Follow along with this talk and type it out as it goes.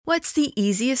What's the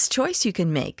easiest choice you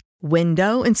can make?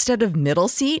 Window instead of middle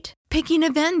seat? Picking a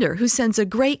vendor who sends a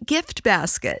great gift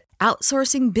basket?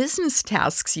 Outsourcing business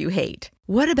tasks you hate?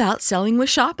 What about selling with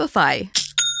Shopify?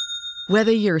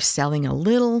 Whether you're selling a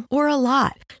little or a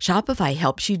lot, Shopify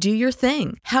helps you do your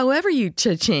thing, however you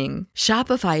cha-ching.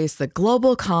 Shopify is the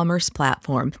global commerce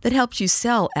platform that helps you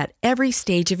sell at every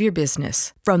stage of your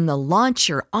business. From the launch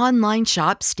your online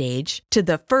shop stage to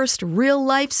the first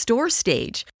real-life store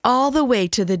stage, all the way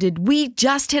to the did we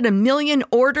just hit a million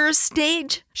orders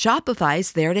stage.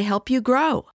 Shopify's there to help you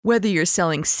grow. Whether you're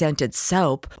selling scented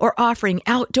soap or offering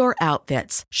outdoor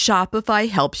outfits, Shopify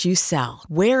helps you sell.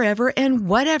 Wherever and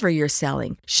whatever you're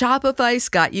selling, Shopify's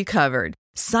got you covered.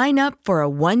 Sign up for a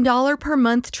 $1 per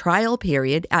month trial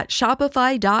period at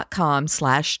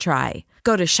shopify.com/try.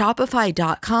 Go to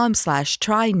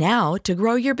shopify.com/try now to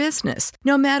grow your business,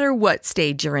 no matter what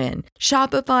stage you're in.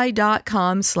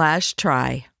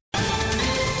 Shopify.com/try.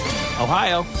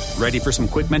 Ohio, ready for some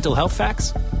quick mental health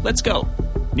facts? Let's go.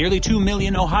 Nearly 2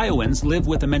 million Ohioans live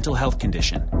with a mental health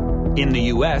condition. In the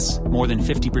U.S., more than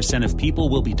 50% of people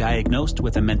will be diagnosed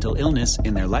with a mental illness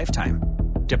in their lifetime.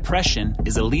 Depression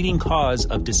is a leading cause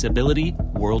of disability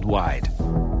worldwide.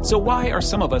 So why are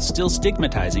some of us still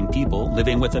stigmatizing people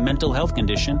living with a mental health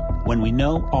condition when we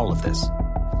know all of this?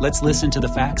 Let's listen to the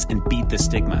facts and beat the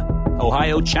stigma.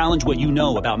 Ohio, challenge what you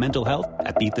know about mental health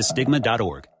at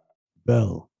beatthestigma.org.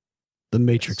 Bell, the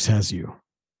Matrix has you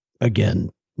again.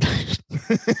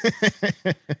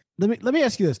 Let me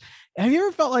ask you this. Have you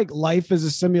ever felt like life is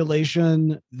a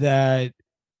simulation that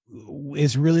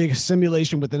is really a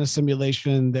simulation within a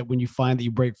simulation, that when you find that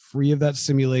you break free of that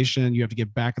simulation, you have to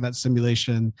get back in that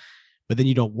simulation, but then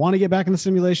you don't want to get back in the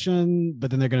simulation,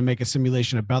 but then they're going to make a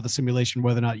simulation about the simulation,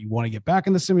 whether or not you want to get back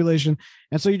in the simulation.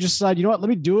 And so you just decide, you know what, let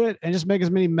me do it and just make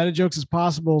as many meta jokes as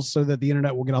possible so that the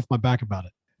internet will get off my back about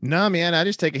it. No, man, I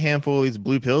just take a handful of these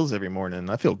blue pills every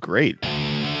morning. I feel great.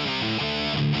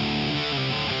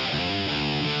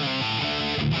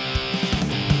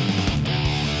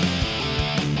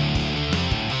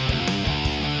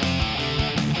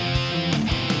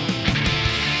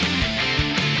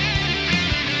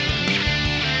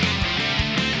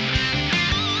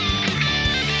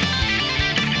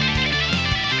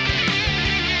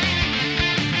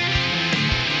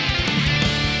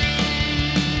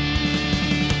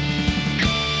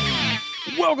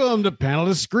 Welcome to Panel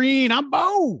to Screen. I'm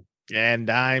Bo. And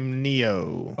I'm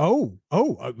Neo.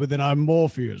 But then I'm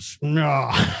Morpheus.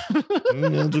 That's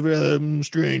a very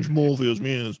strange Morpheus,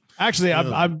 yes. Actually,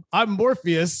 yeah. I'm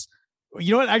Morpheus.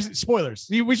 You know what? Actually, spoilers.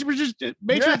 We should just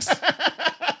Matrix.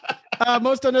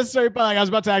 Most unnecessary. Like, I was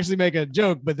about to actually make a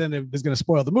joke, but then it was going to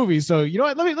spoil the movie. So you know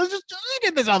what? Let's just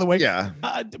get this out of the way. Yeah.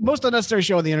 Most unnecessary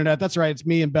show on the internet. That's right. It's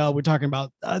me and Bell. We're talking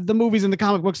about the movies and the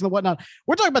comic books and the whatnot.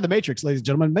 We're talking about the Matrix, ladies and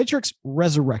gentlemen. Matrix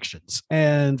Resurrections,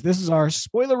 and this is our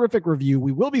spoilerific review.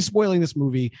 We will be spoiling this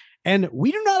movie, and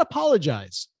we do not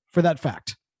apologize for that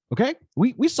fact. Okay,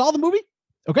 we saw the movie.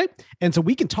 Okay, and so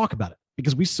we can talk about it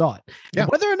because we saw it. Yeah.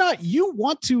 Whether or not you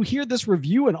want to hear this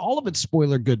review and all of its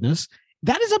spoiler goodness,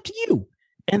 that is up to you.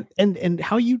 And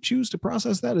how you choose to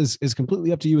process that is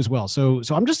completely up to you as well. So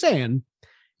I'm just saying,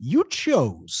 you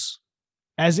chose,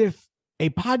 as if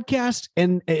a podcast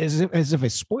and as if a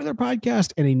spoiler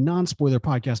podcast and a non-spoiler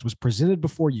podcast was presented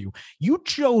before you. You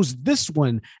chose this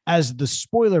one as the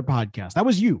spoiler podcast. That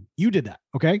was you. You did that.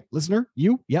 Okay, listener,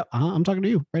 you. Yep. I'm talking to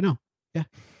you right now. Yeah.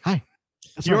 Hi.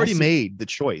 That's you already made the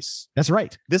choice. That's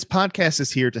right. This podcast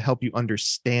is here to help you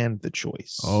understand the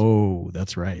choice. Oh,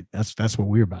 that's right. That's what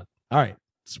we're about. All right.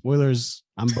 Spoilers.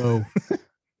 I'm Bo.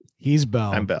 He's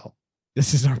Bell. I'm Bell.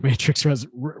 This is our Matrix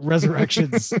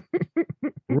Resurrections.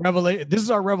 This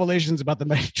is our revelations about the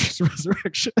Matrix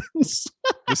Resurrections.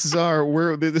 This is a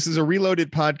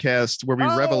reloaded podcast where we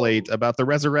revelate about the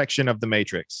resurrection of the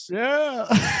Matrix. Yeah.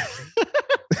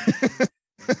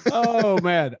 Oh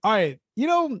man. All right. You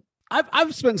know,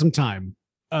 I've spent some time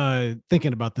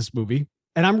thinking about this movie,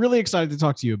 and I'm really excited to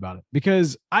talk to you about it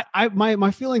because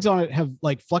my feelings on it have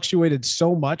like fluctuated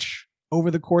so much over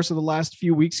the course of the last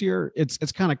few weeks here.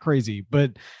 It's kind of crazy,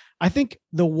 but I think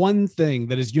the one thing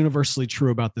that is universally true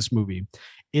about this movie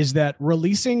is that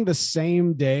releasing the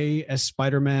same day as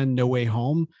Spider-Man No Way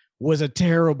Home was a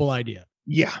terrible idea.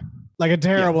 Yeah. Like a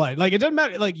terrible idea. Like, it doesn't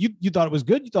matter. Like, you thought it was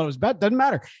good. You thought it was bad. Doesn't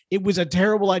matter. It was a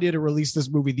terrible idea to release this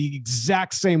movie the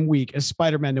exact same week as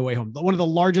Spider-Man No Way Home. One of the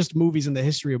largest movies in the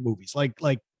history of movies. Like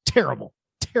terrible.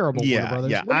 Yeah.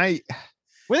 Yeah.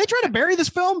 Were they trying to bury this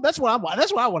film? That's what I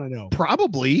want to know.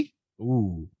 Probably.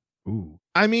 Ooh.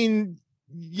 I mean,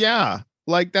 yeah.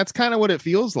 Like, that's kind of what it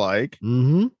feels like.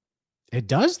 Mm-hmm. It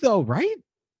does though, right?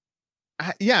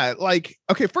 Yeah, like,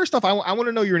 okay, first off, I want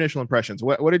to know your initial impressions.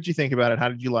 What did you think about it? How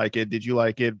did you like it? Did you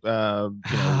like it?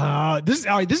 This is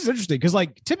all right. This is interesting because,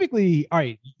 like, typically, all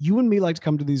right, you and me like to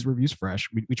come to these reviews fresh.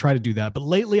 We try to do that, but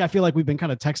lately, I feel like we've been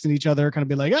kind of texting each other, kind of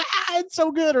being like, it's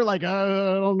so good, or like, I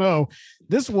don't know.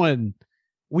 This one,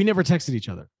 we never texted each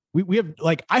other. We have,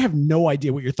 like, I have no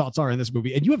idea what your thoughts are in this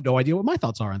movie, and you have no idea what my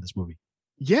thoughts are in this movie.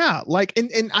 Yeah, like,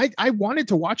 and I wanted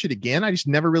to watch it again. I just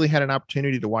never really had an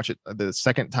opportunity to watch it the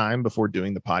second time before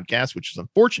doing the podcast, which is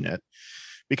unfortunate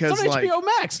because it's on HBO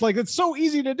Max, like, it's so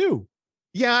easy to do.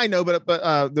 Yeah, I know, but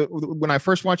when I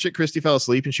first watched it, Christy fell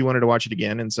asleep and she wanted to watch it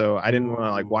again, and so I didn't want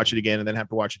to like watch it again and then have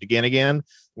to watch it again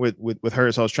with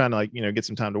her. So I was trying to, like, get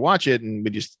some time to watch it, and we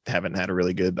just haven't had a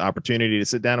really good opportunity to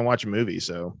sit down and watch a movie.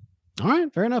 So. All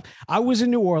right, fair enough. I was in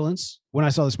New Orleans when I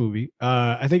saw this movie.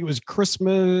 I think it was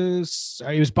Christmas.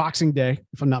 It was Boxing Day,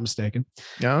 if I'm not mistaken.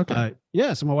 Yeah. Okay.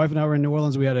 So my wife and I were in New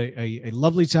Orleans. We had a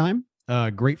lovely time.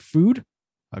 Great food,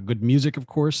 good music, of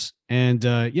course, and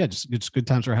just good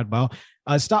times. I had while.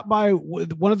 Stopped by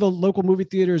one of the local movie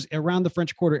theaters around the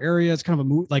French Quarter area. It's kind of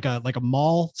like a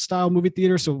mall style movie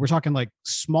theater. So we're talking like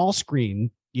small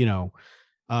screen, bigger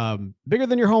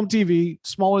than your home TV,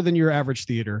 smaller than your average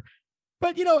theater.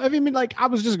 But, I mean, like, I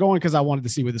was just going because I wanted to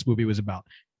see what this movie was about.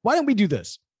 Why don't we do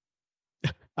this?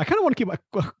 I kind of want to keep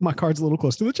my cards a little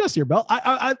close to the chest here, Bell.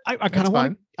 I kind of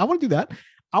want to do that.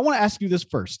 I want to ask you this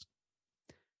first.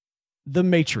 The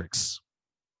Matrix,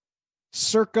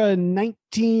 circa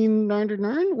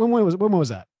 1999. When was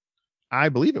that? I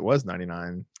believe it was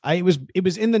 99. It was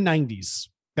in the 90s.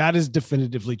 That is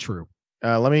definitively true.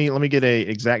 Let me get a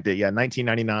exact date. Yeah,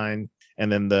 1999,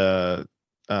 and then the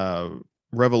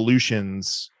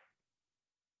Revolutions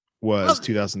was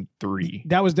 2003.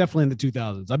 That was definitely in the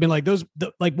 2000s. I mean, like,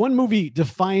 like one movie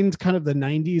defined kind of the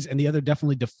 90s and the other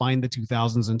definitely defined the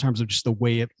 2000s in terms of just the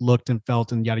way it looked and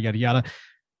felt and yada, yada, yada.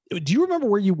 Do you remember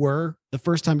where you were the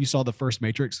first time you saw the first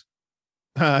Matrix?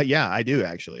 Yeah, I do,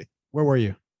 actually. Where were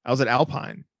you? I was at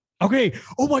Alpine. Okay.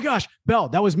 Oh my gosh, Bell,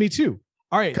 that was me too.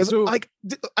 All right, so like,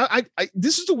 I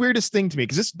this is the weirdest thing to me,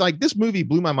 because this movie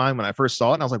blew my mind when I first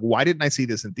saw it, and I was like, why didn't I see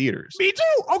this in theaters? Me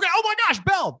too. Okay. Oh my gosh,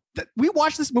 Bell, we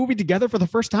watched this movie together for the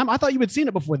first time. I thought you had seen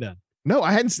it before then. No,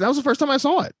 I hadn't. That was the first time I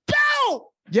saw it.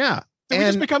 Bell. Yeah. Did we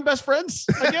just become best friends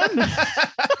again?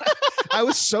 I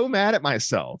was so mad at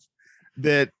myself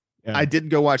that I didn't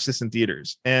go watch this in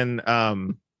theaters, and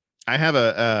I have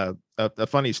a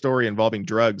funny story involving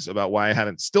drugs about why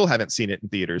I still haven't seen it in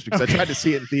theaters, because I tried to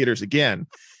see it in theaters again,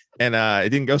 and it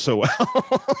didn't go so well.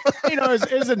 It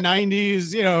was the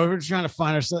 90s. We're trying to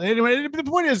find ourselves. Anyway, the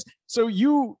point is, so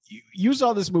you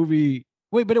saw this movie.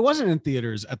 Wait, but it wasn't in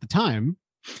theaters at the time.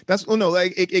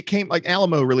 Like it came, like,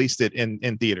 Alamo released it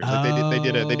in theaters. Like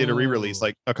they did a re-release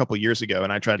like a couple years ago,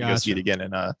 and I tried to go see it again,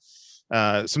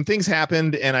 and some things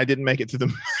happened and I didn't make it to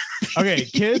the Okay,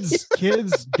 kids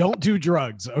don't do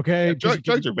drugs. Okay. Yeah,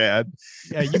 drugs are bad.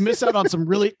 Yeah, you miss out on some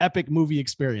really epic movie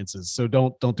experiences. So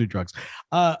don't do drugs.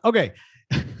 Okay.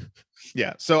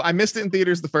 Yeah. So I missed it in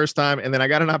theaters the first time, and then I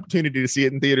got an opportunity to see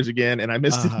it in theaters again, and I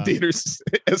missed it in theaters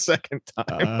a second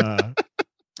time.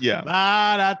 Yeah.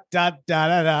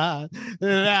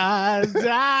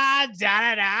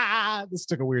 This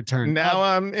took a weird turn. Now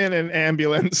I'm in an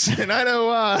ambulance, and I know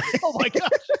why. Oh my gosh.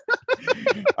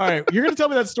 All right. You're going to tell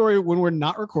me that story when we're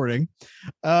not recording.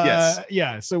 Yes.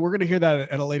 Yeah. So we're going to hear that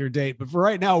at a later date. But for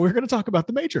right now, we're going to talk about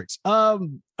The Matrix.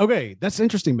 Okay. That's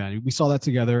interesting, man. We saw that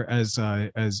together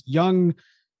as young,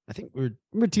 I think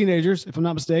we're teenagers, if I'm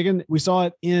not mistaken. We saw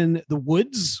it in the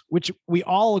woods, which we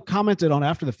all commented on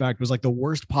after the fact was like the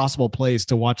worst possible place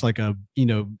to watch like a,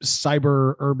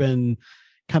 cyber urban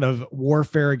kind of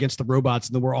warfare against the robots.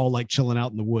 And then we're all like chilling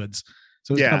out in the woods.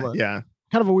 So it's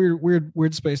kind of a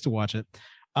weird space to watch it.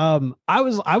 I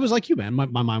was like you, man. My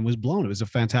mind was blown. It was a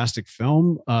fantastic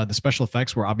film. The special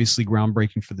effects were obviously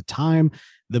groundbreaking for the time.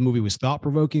 The movie was thought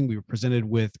provoking. We were presented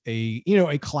with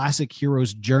a classic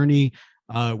hero's journey.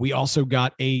 We also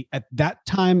got at that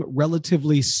time,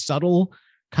 relatively subtle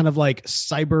kind of like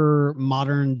cyber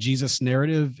modern Jesus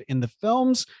narrative in the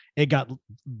films. It got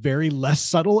very less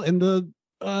subtle in the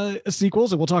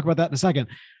sequels, and we'll talk about that in a second.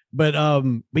 But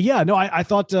yeah, no, I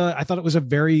thought it was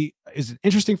an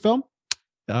interesting film.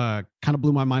 Kind of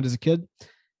blew my mind as a kid,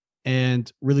 and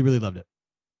really, really loved it.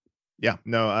 Yeah,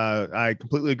 no, I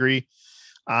completely agree.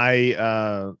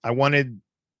 I wanted,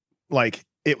 like,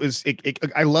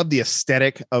 I love the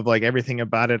aesthetic of like everything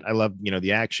about it. I love,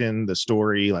 the action, the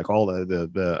story, like all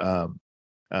the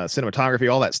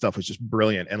cinematography, all that stuff was just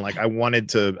brilliant. And like, I wanted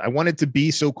to be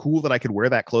so cool that I could wear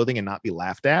that clothing and not be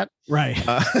laughed at. Right.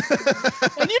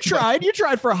 And you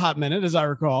tried for a hot minute, as I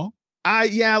recall.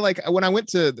 Yeah, like when I went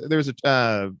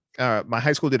to my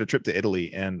high school did a trip to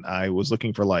Italy, and I was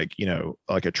looking for like,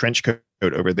 like a trench coat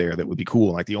over there that would be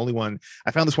cool. Like the only one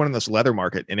I found this one in this leather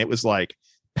market, and it was like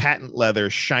patent leather,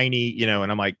 shiny,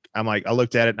 and I'm like, I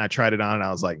looked at it and I tried it on, and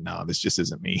I was like, no, this just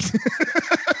isn't me.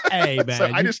 Hey man, so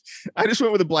I just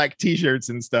went with the black t-shirts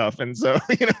and stuff, and so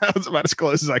that was about as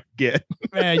close as I could get.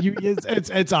 Man,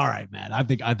 it's all right, man. I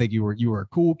think you were a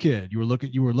cool kid. You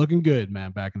were looking good,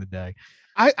 man, back in the day.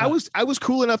 I was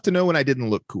cool enough to know when I didn't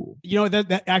look cool.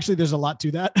 That actually there's a lot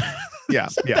to that. Yeah.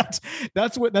 Yeah.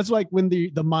 That's like when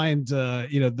the mind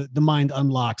the mind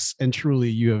unlocks and truly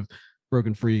you have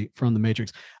broken free from the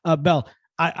Matrix. Bell,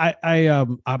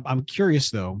 I'm curious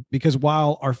though, because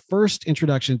while our first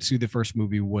introduction to the first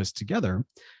movie was together,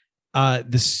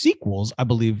 the sequels, I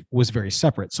believe, was very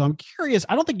separate. So I'm curious.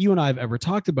 I don't think you and I have ever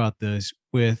talked about this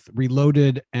with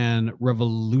Reloaded and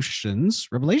Revolutions.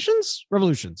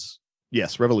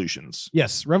 Yes, Revolutions.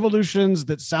 Yes, Revolutions.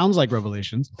 That sounds like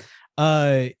Revelations.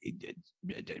 The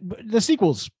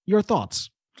sequels. Your thoughts?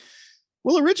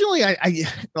 Well, originally, I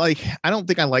don't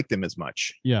think I liked them as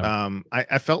much. Yeah.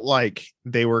 I felt like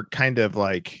they were kind of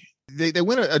like they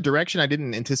went a direction I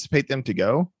didn't anticipate them to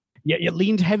go. Yeah, you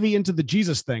leaned heavy into the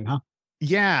Jesus thing, huh?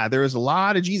 Yeah, there was a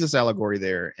lot of Jesus allegory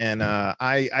there, and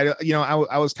I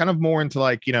was kind of more into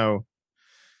like the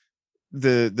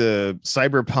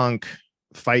cyberpunk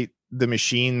fight the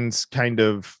machines kind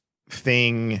of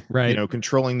thing, right?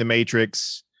 Controlling the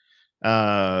Matrix,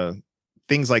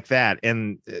 things like that.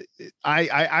 And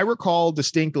I recall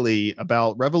distinctly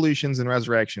about Revolutions and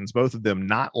Resurrections, both of them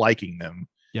not liking them.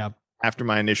 Yeah. After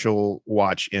my initial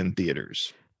watch in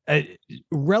theaters.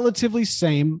 Relatively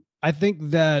same. I think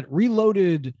that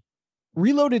Reloaded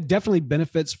definitely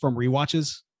benefits from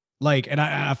rewatches. Like, and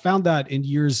I found that in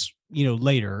years,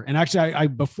 later. And actually, I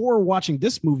before watching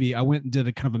this movie, I went and did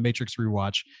a kind of a Matrix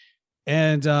rewatch,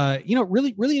 and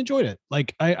really, really enjoyed it.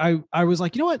 Like, I was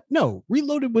like, you know what? No,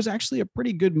 Reloaded was actually a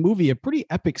pretty good movie, a pretty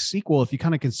epic sequel if you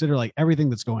kind of consider like everything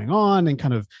that's going on, and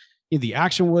kind of the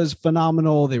action was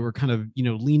phenomenal. They were kind of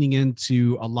leaning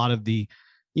into a lot of the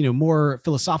more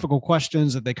philosophical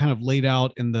questions that they kind of laid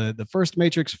out in the first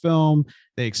Matrix film.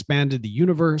 They expanded the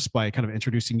universe by kind of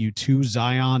introducing you to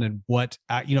Zion and what,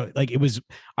 like it was,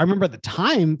 I remember at the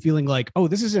time feeling like, oh,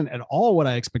 this isn't at all what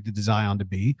I expected Zion to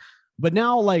be. But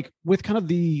now, like with kind of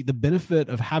the benefit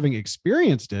of having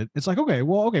experienced it, it's like,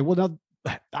 well, now,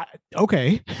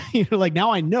 okay, like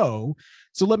now I know,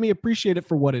 so let me appreciate it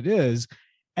for what it is.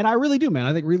 And I really do, man.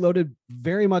 I think Reloaded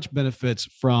very much benefits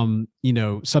from,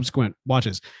 subsequent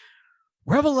watches.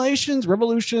 Revolutions.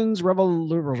 Revolutions,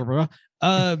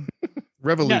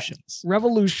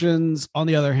 on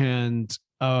the other hand,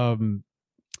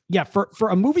 for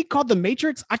a movie called The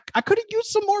Matrix, I could have used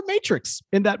some more Matrix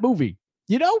in that movie,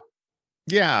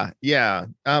 Yeah.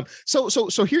 So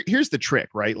here's the trick,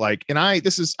 right? Like, and I've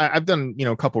done,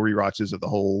 a couple rewatches of the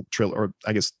whole trilogy, or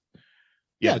I guess,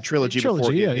 the trilogy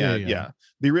before. Yeah.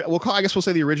 I guess we'll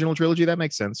say the original trilogy. That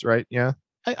makes sense, right? Yeah.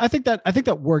 I think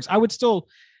that works.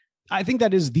 I think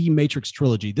that is the Matrix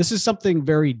trilogy. This is something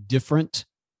very different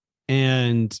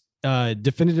and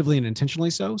definitively and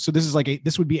intentionally so. So this is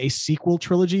this would be a sequel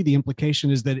trilogy. The implication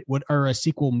is that it would, or a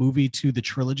sequel movie to the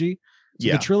trilogy.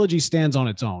 So the trilogy stands on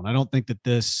its own. I don't think that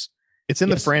it's in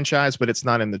the franchise, but it's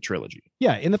not in the trilogy.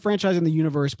 Yeah. In the franchise, in the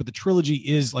universe, but the trilogy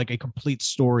is like a complete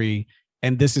story.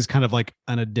 And this is kind of like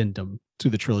an addendum to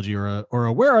the trilogy, or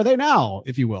a where are they now,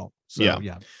 if you will. So,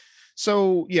 yeah.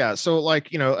 So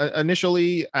like,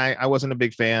 initially I wasn't a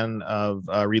big fan of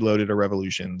Reloaded or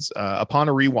Revolutions. Upon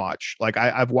a rewatch, like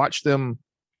I've watched them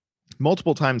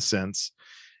multiple times since.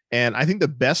 And I think the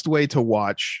best way to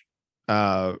watch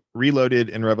Reloaded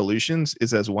and Revolutions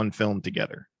is as one film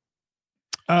together.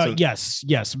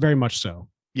 Yes, very much so.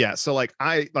 Yeah. So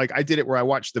I did it where I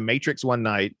watched The Matrix one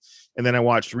night, and then I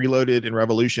watched Reloaded and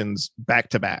Revolutions back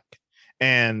to back.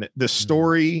 And the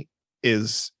story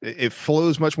it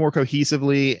flows much more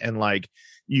cohesively, and like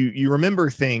you remember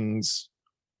things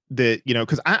that,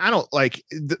 because I don't like,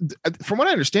 from what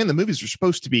I understand, the movies are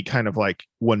supposed to be kind of like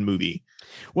one movie.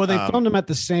 Well, they filmed them at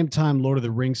the same time, Lord of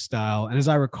the Rings style. And as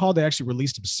I recall, they actually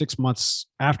released them 6 months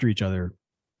after each other.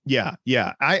 Yeah.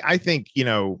 I think,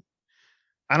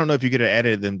 I don't know if you could have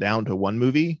edited them down to one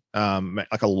movie,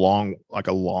 like a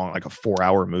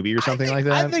 4-hour movie or something like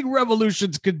that. I think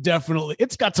Revolutions could definitely,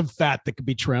 it's got some fat that could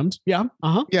be trimmed. Yeah.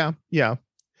 Uh-huh. Yeah.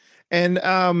 And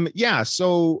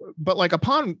so, but like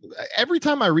every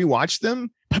time I rewatch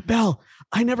them. But Bell,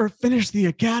 I never finished the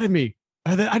academy.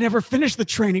 I never finished the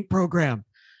training program.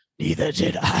 Neither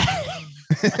did I.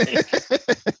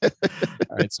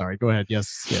 All right. Sorry. Go ahead.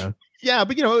 Yes. Yeah. Yeah,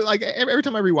 but like every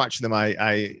time I rewatch them,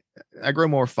 I grow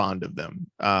more fond of them.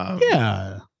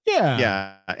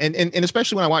 Yeah, and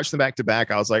especially when I watch them back to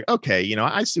back, I was like, okay,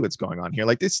 I see what's going on here.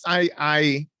 Like this,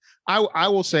 I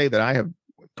will say that I have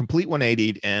complete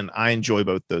 180'd and I enjoy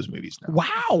both those movies now.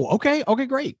 Wow. Okay.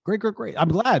 Great. I'm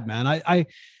glad, man. I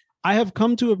have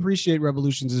come to appreciate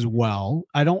Revolutions as well.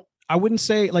 I wouldn't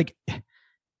say like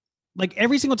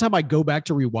every single time I go back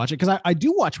to rewatch it, because I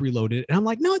do watch Reloaded and I'm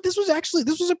like, no, this was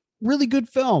a really good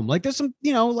film. Like there's some,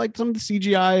 like some of the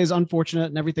CGI is unfortunate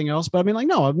and everything else. But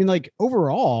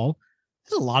overall,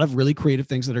 there's a lot of really creative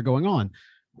things that are going on.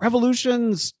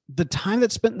 Revolutions, the time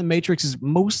that's spent in the Matrix is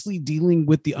mostly dealing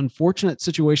with the unfortunate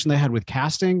situation they had with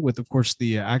casting, with, of course,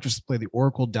 the actress that played the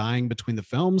Oracle dying between the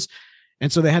films. And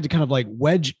so they had to kind of like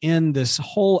wedge in this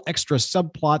whole extra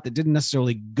subplot that didn't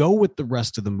necessarily go with the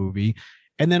rest of the movie.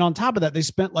 And then on top of that, they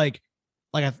spent like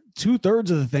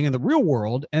 2/3 of the thing in the real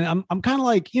world. And I'm kind of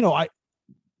like, I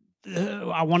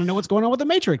want to know what's going on with the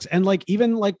Matrix. And like,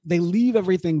 even like they leave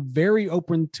everything very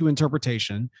open to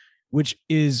interpretation, which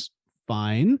is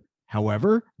fine.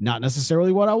 However, not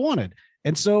necessarily what I wanted.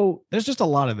 And so there's just a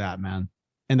lot of that, man,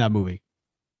 in that movie.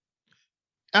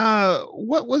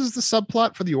 What was the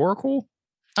subplot for the Oracle?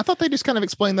 I thought they just kind of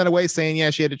explained that away, saying, yeah,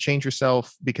 she had to change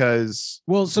herself because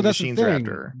so that's the thing.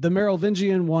 The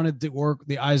Merovingian wanted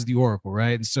the eyes of the Oracle,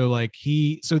 right? And so like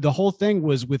so the whole thing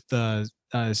was with the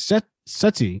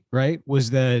Seti, right? Was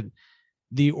that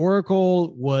the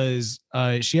Oracle was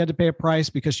she had to pay a price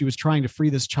because she was trying to free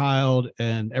this child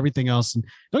and everything else. And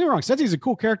don't get me wrong, Seti is a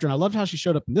cool character, and I loved how she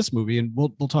showed up in this movie. And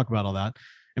we'll talk about all that.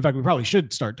 In fact, we probably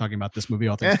should start talking about this movie,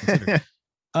 all things considered.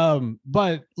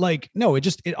 But like, no,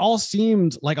 it all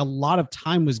seemed like a lot of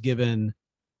time was given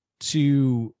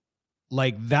to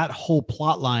like that whole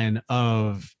plot line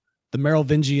of the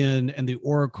Merovingian and the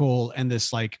Oracle and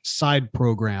this like side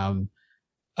program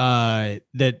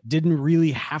that didn't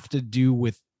really have to do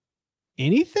with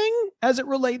anything as it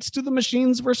relates to the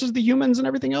machines versus the humans and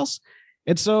everything else.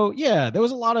 And so, yeah, there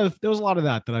was a lot of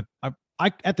that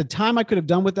I at the time I could have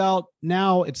done without.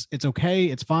 Now it's okay.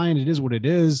 It's fine. It is what it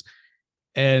is.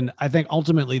 And I think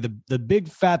ultimately the big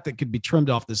fat that could be trimmed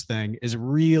off this thing is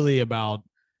really about,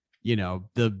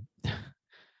 the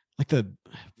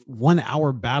 1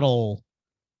 hour battle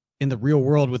in the real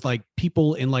world with like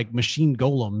people in like machine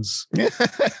golems.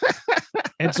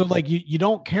 And so like you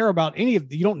don't care about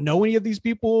you don't know any of these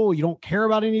people. You don't care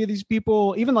about any of these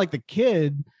people, even like the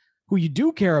kid who you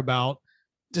do care about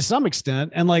to some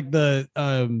extent. And like the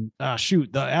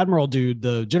Admiral dude,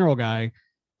 the general guy,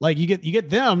 like you get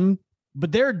them.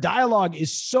 But their dialogue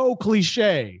is so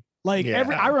cliche. Like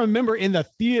I remember in the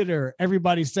theater,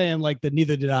 everybody saying like the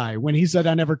neither did I when he said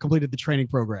I never completed the training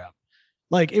program.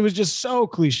 Like it was just so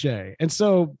cliche. And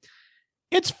so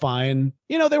it's fine.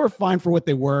 They were fine for what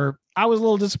they were. I was a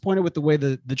little disappointed with the way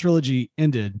the trilogy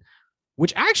ended,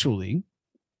 which actually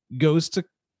goes to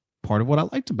part of what I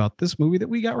liked about this movie that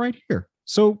we got right here.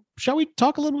 So shall we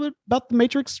talk a little bit about the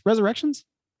Matrix Resurrections?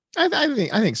 I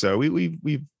think so.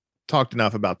 We've talked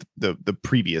enough about the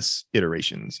previous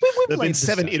iterations. There've been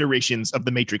 7 iterations of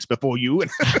the Matrix before you.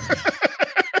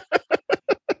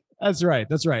 That's right.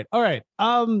 All right.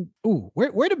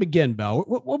 Where to begin, Bell?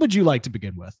 What would you like to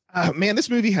begin with? Man, this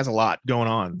movie has a lot going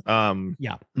on.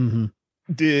 Yeah. Mm-hmm.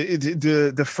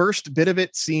 The first bit of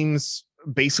it seems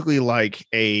basically like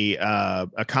a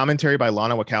commentary by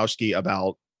Lana Wachowski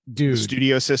about the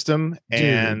studio system.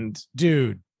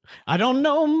 Dude, I don't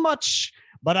know much,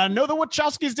 but I know the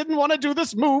Wachowskis didn't want to do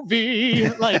this movie.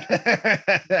 Like,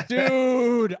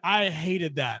 dude, I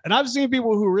hated that. And I've seen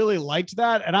people who really liked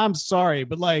that. And I'm sorry,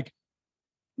 but like,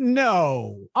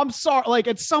 no, I'm sorry. Like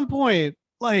at some point,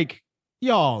 like,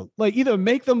 y'all, like either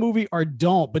make the movie or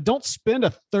don't, but don't spend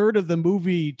 1/3 of the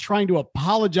movie trying to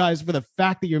apologize for the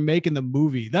fact that you're making the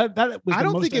movie. That was I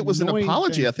don't think it was an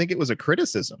apology. I think it was a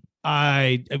criticism.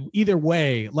 Either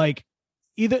way,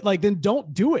 then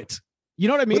don't do it. You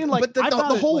know what I mean? But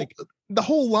the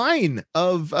whole line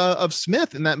of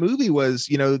Smith in that movie was,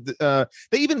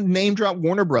 they even name dropped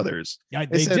Warner Brothers. Yeah,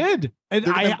 they did, and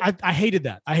I hated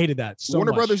that. I hated that so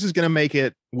Warner much. Brothers is going to make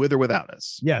it with or without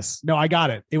us. Yes, no, I got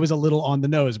it. It was a little on the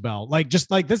nose, Bell. Like just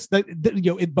like this,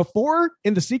 before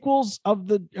in the sequels of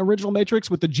the original Matrix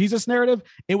with the Jesus narrative,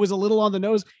 it was a little on the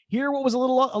nose. Here, what was a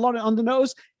lot on the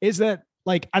nose is that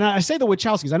like, and I say the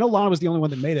Wachowskis. I know Lana was the only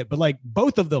one that made it, but like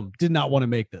both of them did not want to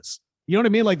make this. You know what I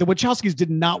mean? Like the Wachowskis did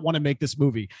not want to make this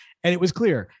movie. And it was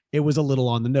clear it was a little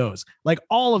on the nose. Like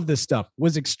all of this stuff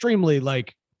was extremely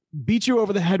like beat you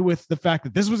over the head with the fact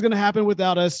that this was going to happen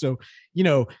without us. So,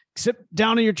 sit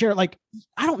down in your chair. Like,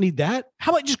 I don't need that.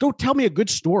 How about just go tell me a good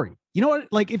story? you know what?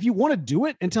 Like, if you want to do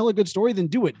it and tell a good story, then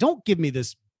do it. Don't give me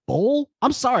this bull.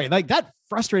 I'm sorry. Like, that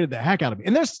frustrated the heck out of me.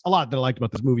 And there's a lot that I liked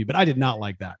about this movie, but I did not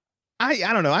like that.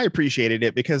 I don't know. I appreciated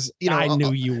it because, you know, I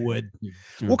knew you would.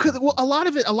 Well, because a lot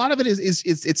of it is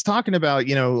it's talking about,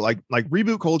 you know, like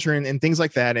reboot culture and things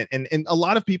like that. And a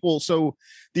lot of people. So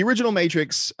the original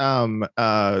Matrix was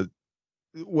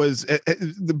and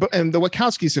the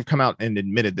Wachowskis have come out and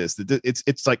admitted this, that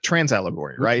it's like trans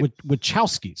allegory, right?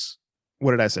 Wachowskis.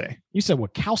 What did I say? You said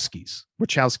Wachowskis.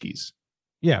 Wachowskis.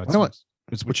 Yeah.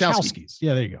 It's Wachowskis.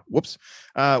 Yeah, there you go. Whoops.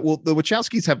 Well, the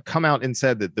Wachowskis have come out and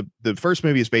said that the first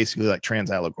movie is basically like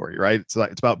trans allegory, right? It's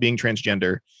about being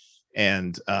transgender.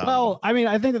 And well, I mean,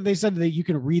 I think that they said that you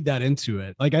can read that into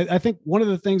it. Like, I think one of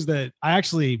the things that I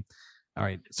actually, all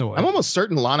right, so I'm almost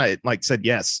certain Lana like said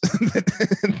yes.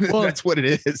 Well, that's what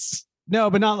it is. No,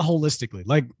 but not holistically.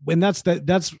 Like, when that's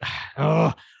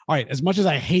all right. As much as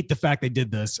I hate the fact they did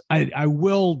this, I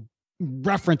will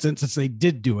reference it since they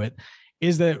did do it.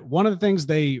 Is that one of the things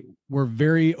they were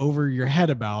very over your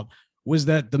head about was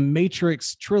that the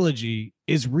Matrix trilogy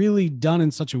is really done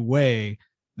in such a way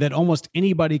that almost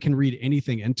anybody can read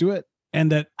anything into it.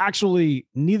 And that actually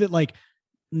neither, like,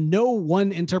 no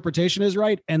one interpretation is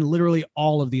right. And literally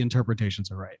all of the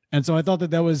interpretations are right. And so I thought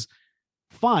that was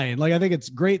fine. Like, I think it's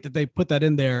great that they put that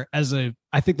in there I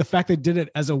think the fact they did it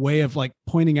as a way of like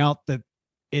pointing out that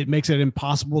it makes it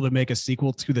impossible to make a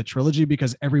sequel to the trilogy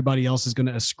because everybody else is going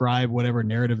to ascribe whatever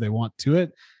narrative they want to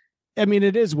it. I mean,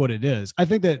 it is what it is. I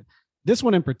think that this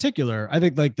one in particular, I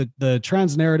think like the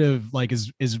trans narrative like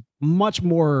is much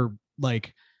more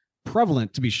like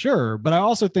prevalent, to be sure. But I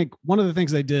also think one of the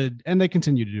things they did, and they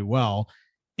continue to do well,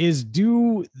 is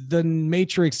do the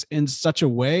Matrix in such a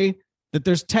way that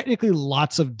there's technically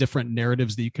lots of different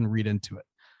narratives that you can read into it.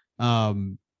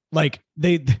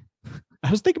 I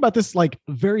was thinking about this like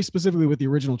very specifically with the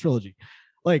original trilogy.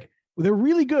 Like, they're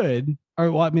really good.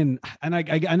 Or, well, I mean, and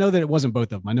I know that it wasn't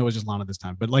both of them. I know it was just Lana this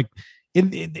time, but like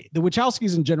in the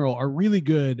Wachowskis in general are really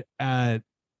good at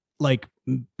like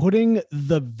putting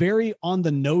the very on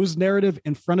the nose narrative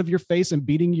in front of your face and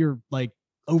beating your like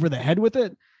over the head with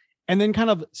it. And then kind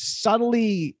of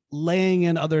subtly laying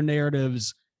in other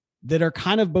narratives that are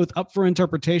kind of both up for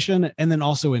interpretation and then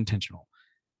also intentional.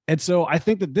 And so I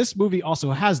think that this movie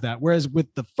also has that. Whereas with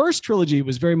the first trilogy, it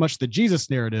was very much the Jesus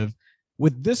narrative.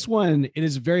 With this one, it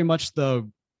is very much the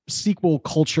sequel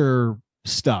culture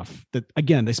stuff that,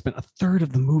 again, they spent a third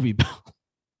of the movie,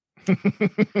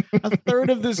 a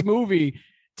third of this movie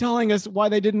telling us why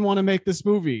they didn't want to make this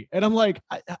movie. And I'm like,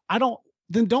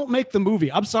 don't make the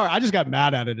movie. I'm sorry. I just got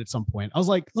mad at it at some point. I was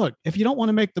like, look, if you don't want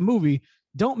to make the movie,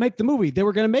 don't make the movie. They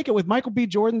were going to make it with Michael B.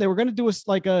 Jordan. They were going to do a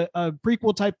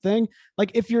prequel type thing.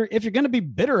 Like, if you're going to be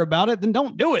bitter about it, then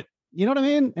don't do it. You know what I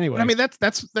mean? Anyway, I mean, that's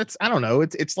I don't know.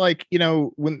 It's like, you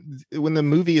know, when the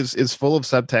movie is full of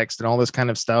subtext and all this kind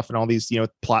of stuff and all these, you know,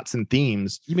 plots and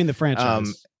themes. You mean the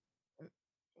franchise?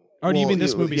 Or do you mean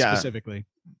this movie specifically?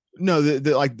 No,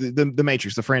 the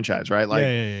Matrix, the franchise, right? Like,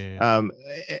 yeah.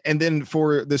 And then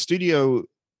for the studio,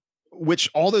 which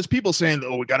all those people saying,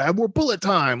 oh, we got to have more bullet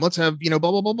time. Let's have, you know,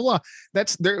 blah, blah, blah, blah, blah.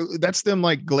 That's them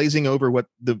like glazing over what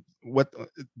the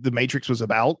Matrix was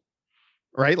about.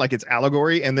 Right. Like, it's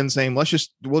allegory, and then saying, we'll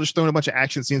just throw in a bunch of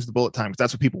action scenes with bullet time because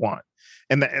that's what people want.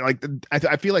 And that, like,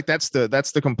 I feel like that's the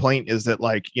Wachowskis. complaint, is that,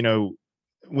 like, you know,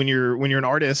 when you're an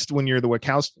artist, when you're the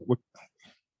Wachowskis.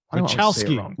 I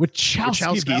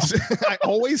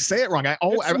always say it wrong. It's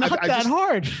not that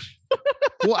hard.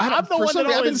 Well, I've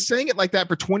been saying it like that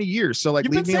for 20 years. So, like,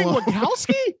 leave me alone.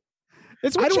 Wachowski?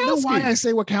 It's Wachowski. I don't know why I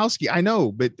say Wachowski. I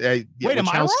know, but wait, am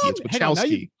I wrong? It's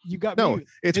Wachowski. You got no.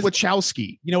 It's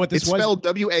Wachowski. You know what this was? It's spelled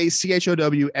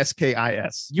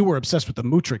Wachowskis. You were obsessed with the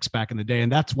Matrix back in the day,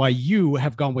 and that's why you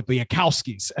have gone with the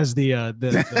Wachowskis as the.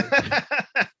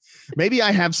 Maybe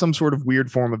I have some sort of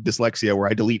weird form of dyslexia where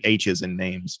I delete H's in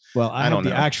names. Well, I don't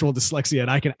know. Actual dyslexia,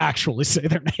 and I can actually say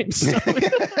their names. So.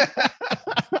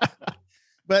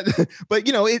 But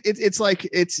you know, it's like,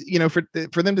 it's, you know,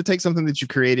 for them to take something that you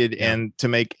created and to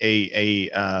make a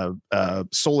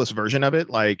soulless version of it,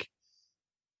 like,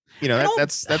 you know,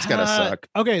 that's gotta suck.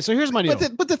 Okay, so here's my deal.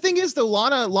 But the thing is, though,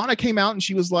 Lana came out and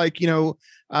she was like, you know,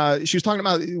 she was talking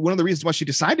about one of the reasons why she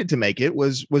decided to make it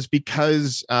was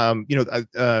because you know,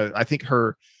 I think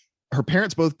her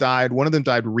parents both died. One of them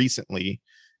died recently.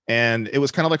 And it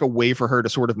was kind of like a way for her to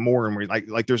sort of mourn, where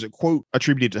like there's a quote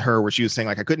attributed to her where she was saying,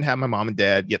 like, I couldn't have my mom and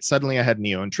dad, yet suddenly I had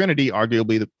Neo and Trinity,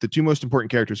 arguably the two most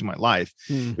important characters in my life.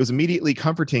 It was immediately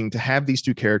comforting to have these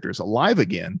two characters alive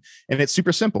again. And it's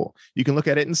super simple. You can look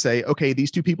at it and say, okay,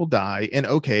 these two people die, and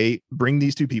okay, bring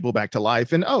these two people back to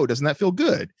life. And oh, doesn't that feel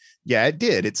good? Yeah, it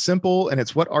did. It's simple, and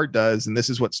it's what art does. And this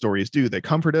is what stories do. They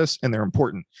comfort us, and they're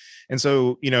important. And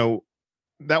so,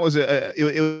 that was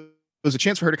it was a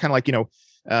chance for her to kind of like,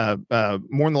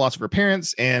 mourn the loss of her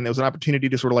parents, and it was an opportunity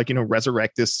to sort of like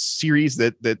resurrect this series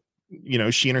that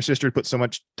she and her sister put so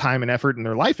much time and effort in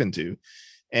their life into,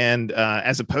 and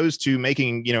as opposed to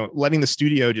making letting the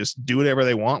studio just do whatever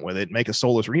they want with it, make a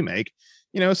soulless remake.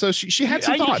 So she had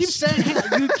some thoughts.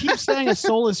 You keep saying a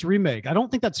soulless remake. I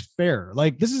don't think that's fair.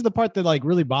 Like, this is the part that like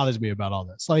really bothers me about all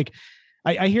this. Like,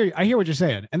 I hear what you're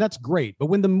saying, and that's great, but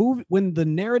when the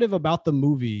narrative about the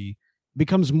movie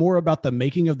becomes more about the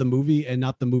making of the movie and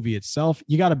not the movie itself,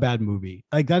 you got a bad movie.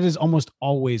 Like, that is almost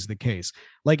always the case.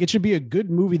 Like, it should be a good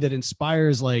movie that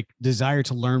inspires like desire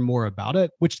to learn more about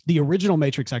it, which the original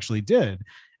Matrix actually did.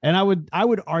 And I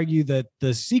would argue that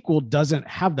the sequel doesn't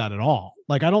have that at all.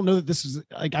 Like, I don't know that this is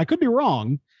like, I could be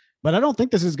wrong, but I don't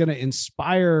think this is going to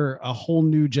inspire a whole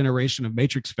new generation of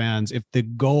Matrix fans if the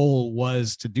goal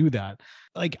was to do that.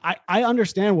 Like, I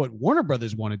understand what Warner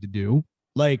Brothers wanted to do.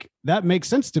 Like, that makes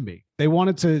sense to me. They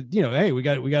wanted to, hey, we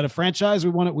got a franchise.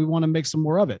 We want to make some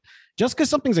more of it. Just because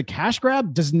something's a cash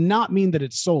grab does not mean that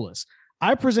it's soulless.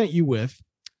 I present you with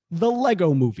the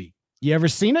Lego Movie. You ever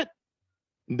seen it?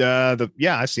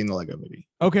 Yeah, I've seen the Lego Movie.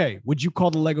 Okay. Would you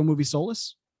call the Lego Movie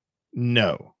soulless?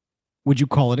 No. Would you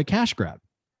call it a cash grab?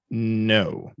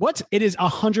 No. What? It is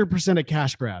 100% a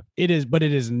cash grab. It is, but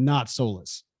it is not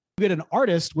soulless. You get an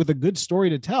artist with a good story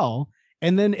to tell,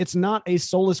 and then it's not a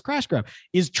soulless cash grab.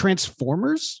 Is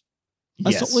Transformers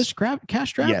a soulless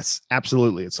cash grab? Yes,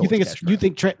 absolutely. It's soulless.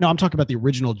 No, I'm talking about the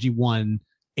original G1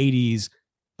 80s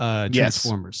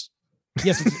Transformers.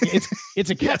 Yes, it's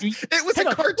a cash. It was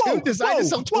a cartoon designed to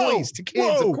sell toys to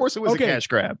kids. Of course, it was a cash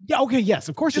grab. Yeah. Okay. Yes.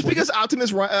 Of course. Just because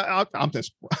Optimus Rhyme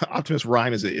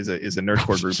is a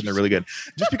nerdcore group, and they're really good.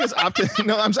 Just because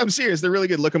no, I'm serious. They're really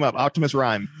good. Look them up. Optimus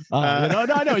Rhyme.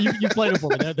 No. You played it for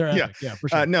me. They're epic. Yeah, for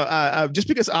sure. Just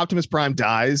because Optimus Prime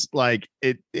dies, like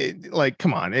like,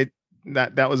 come on,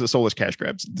 that was a soulless cash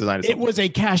grab designed. It was a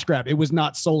cash grab. It was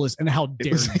not soulless. And how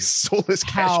dare you? A soulless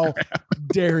cash how grab.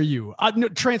 Dare you? No,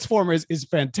 Transformers is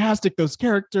fantastic. Those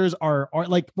characters are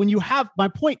like, when you have, my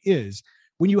point is,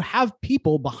 when you have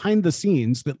people behind the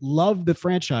scenes that love the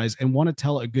franchise and want to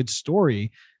tell a good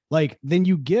story, like, then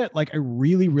you get like a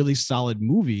really, really solid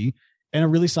movie and a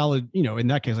really solid, in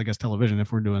that case, I guess television,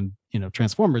 if we're doing,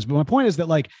 Transformers. But my point is that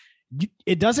like,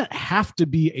 it doesn't have to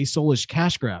be a soulless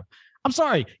cash grab. I'm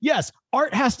sorry. Yes,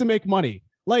 art has to make money.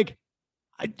 Like,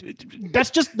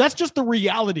 that's just the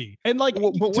reality. And like,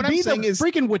 what I'm saying is,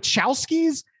 freaking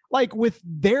Wachowskis, like, with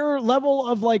their level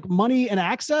of like money and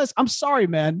access, I'm sorry,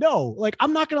 man. No, like,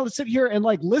 I'm not going to sit here and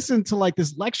like listen to like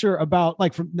this lecture about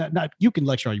like, from not you can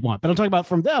lecture all you want, but I'm talking about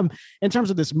from them in terms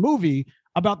of this movie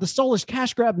about the soulless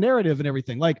cash grab narrative and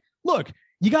everything. Like, look,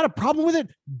 you got a problem with it?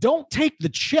 Don't take the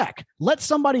check. Let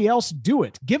somebody else do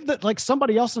it. Give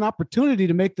somebody else an opportunity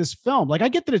to make this film. Like, I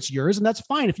get that it's yours, and that's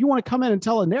fine. If you want to come in and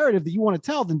tell a narrative that you want to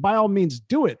tell, then by all means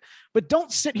do it. But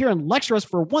don't sit here and lecture us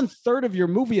for 1/3 of your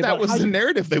movie. That was the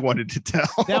narrative they wanted to tell.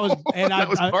 That was, and that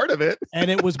was part of it.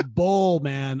 And it was bull,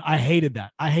 man. I hated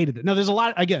that. Now, there's a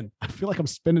lot. Again, I feel like I'm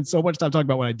spending so much time talking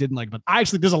about what I didn't like, but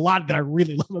there's a lot that I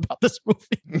really love about this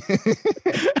movie,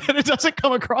 and it doesn't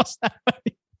come across that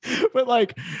way. But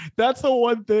like, that's the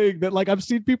one thing that like I've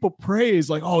seen people praise,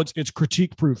 like, oh, it's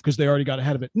critique proof because they already got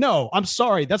ahead of it. No, I'm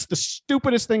sorry. That's the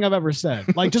stupidest thing I've ever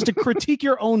said. Like, just to critique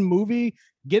your own movie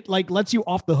lets you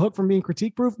off the hook from being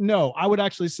critique proof. No, I would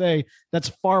actually say that's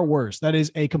far worse. That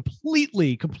is a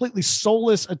completely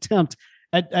soulless attempt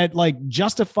at like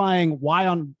justifying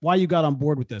why you got on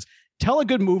board with this. Tell a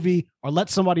good movie or let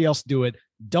somebody else do it.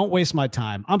 Don't waste my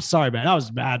time. I'm sorry, man. I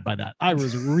was mad by that. I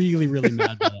was really, really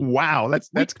mad by that. Wow,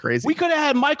 that's crazy. We could have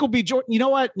had Michael B. Jordan. You know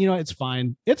what? It's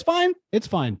fine. It's fine.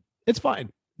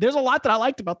 There's a lot that I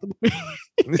liked about the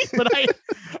movie, but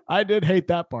I did hate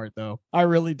that part, though. I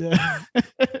really did.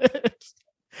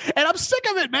 And I'm sick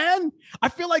of it, man. I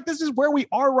feel like this is where we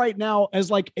are right now as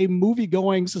like a movie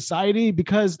going society,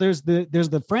 because there's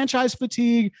the franchise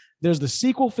fatigue, there's the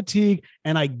sequel fatigue,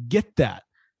 and I get that.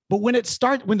 But when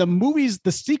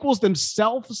the sequels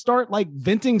themselves start like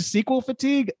venting sequel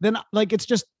fatigue, then like, it's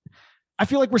just, I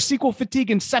feel like we're sequel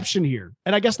fatigue inception here.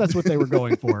 And I guess that's what they were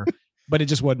going for, but it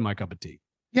just wasn't my cup of tea.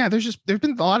 Yeah, there's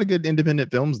been a lot of good independent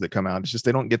films that come out. It's just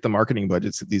they don't get the marketing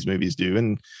budgets that these movies do,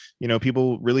 and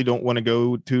people really don't want to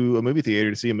go to a movie theater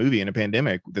to see a movie in a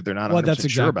pandemic that they're not 100% that's exactly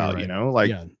sure about.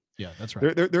 right. Yeah, that's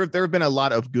right. There have been a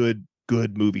lot of good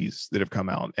movies that have come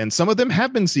out, and some of them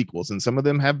have been sequels, and some of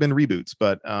them have been reboots.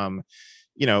 But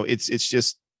it's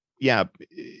just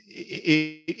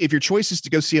if your choice is to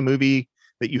go see a movie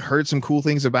that you heard some cool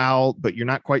things about, but you're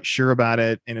not quite sure about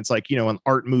it, and it's like an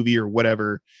art movie or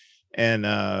whatever. And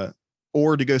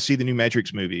or to go see the new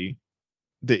Matrix movie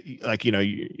that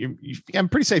I'm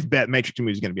pretty safe bet Matrix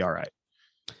movie is going to be all right.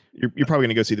 You're probably going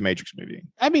to go see the Matrix movie.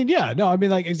 I mean, yeah, no, I mean,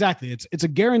 like, exactly. It's a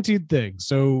guaranteed thing.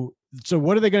 So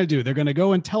what are they going to do? They're going to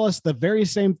go and tell us the very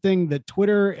same thing that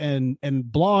Twitter and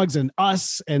blogs and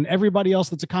us and everybody else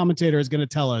that's a commentator is going to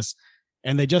tell us.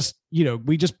 And they just,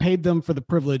 we just paid them for the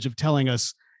privilege of telling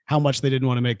us how much they didn't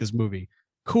want to make this movie.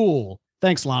 Cool.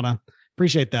 Thanks, Lana.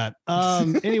 Appreciate that.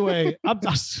 Anyway,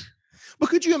 but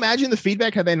could you imagine the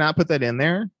feedback had they not put that in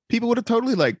there? People would have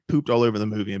totally like pooped all over the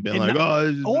movie and been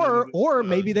or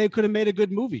maybe they could have made a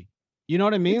good movie. You know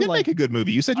what I mean? You did make a good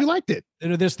movie. You said you liked it.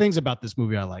 There's things about this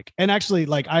movie I like, and actually,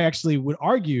 I actually would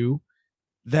argue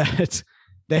that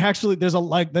there's a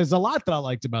lot that I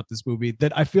liked about this movie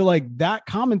that I feel like that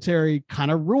commentary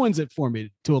kind of ruins it for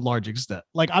me to a large extent.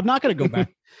 Like, I'm not going to go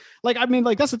back.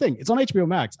 That's the thing. It's on HBO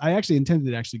Max. I actually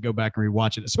intended to actually go back and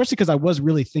rewatch it, especially because I was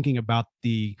really thinking about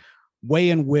the way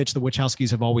in which the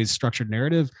Wachowskis have always structured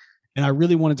narrative. And I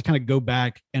really wanted to kind of go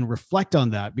back and reflect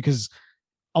on that, because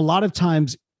a lot of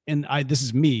times, and this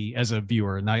is me as a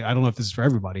viewer, and I don't know if this is for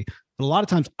everybody, but a lot of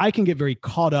times I can get very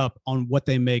caught up on what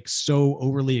they make so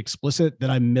overly explicit that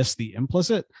I miss the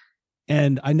implicit.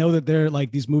 And I know that they're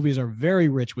like, these movies are very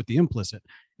rich with the implicit.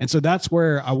 And so that's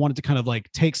where I wanted to kind of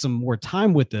like take some more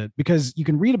time with it, because you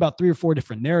can read about 3 or 4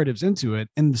 different narratives into it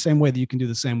in the same way that you can do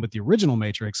the same with the original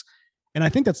Matrix. And I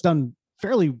think that's done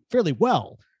fairly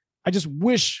well. I just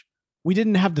wish we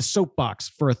didn't have the soapbox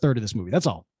for a third of this movie. That's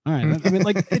all. All right. I mean,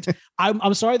 like,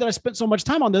 I'm sorry that I spent so much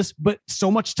time on this, but so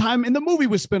much time in the movie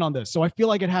was spent on this. So I feel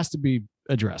like it has to be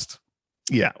addressed.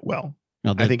 Yeah. Well,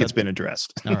 I think it's been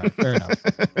addressed. All right. Fair enough.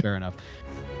 Fair enough.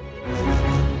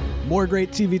 More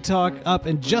great TV talk up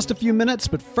in just a few minutes,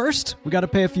 but first, we got to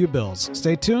pay a few bills.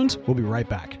 Stay tuned. We'll be right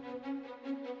back.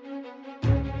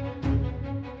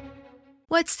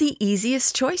 What's the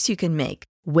easiest choice you can make?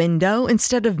 Window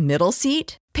instead of middle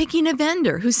seat? Picking a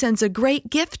vendor who sends a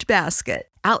great gift basket?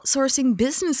 Outsourcing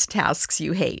business tasks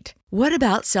you hate? What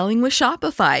about selling with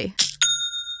Shopify?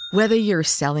 Whether you're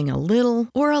selling a little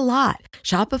or a lot,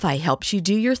 Shopify helps you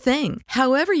do your thing,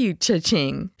 however you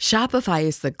cha-ching. Shopify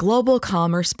is the global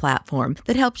commerce platform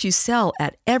that helps you sell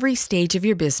at every stage of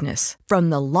your business. From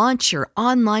the launch your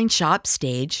online shop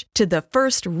stage to the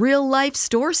first real-life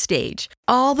store stage,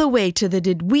 all the way to the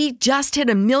did we just hit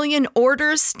a million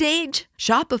orders stage.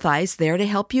 Shopify's there to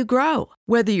help you grow.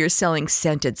 Whether you're selling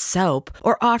scented soap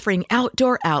or offering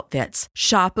outdoor outfits,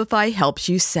 Shopify helps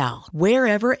you sell.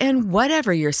 Wherever and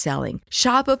whatever you're selling,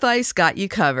 Shopify's got you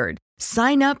covered.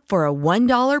 Sign up for a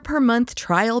 $1 per month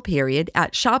trial period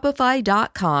at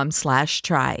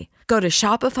shopify.com/try. Go to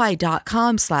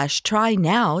shopify.com/try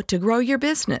now to grow your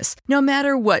business, no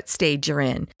matter what stage you're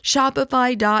in.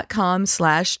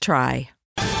 Shopify.com/try.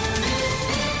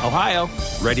 Ohio,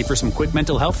 ready for some quick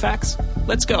mental health facts?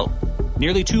 Let's go.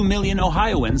 Nearly 2 million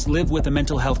Ohioans live with a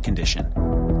mental health condition.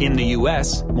 In the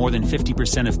U.S., more than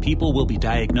 50% of people will be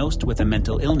diagnosed with a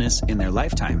mental illness in their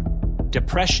lifetime.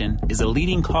 Depression is a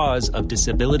leading cause of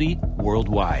disability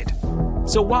worldwide.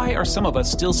 So why are some of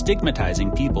us still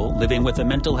stigmatizing people living with a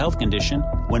mental health condition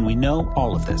when we know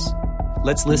all of this?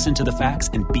 Let's listen to the facts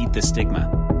and beat the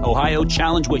stigma. Ohio,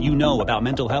 challenge what you know about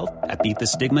mental health at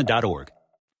beatthestigma.org.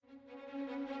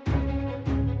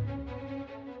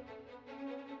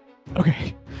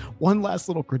 Okay, one last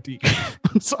little critique.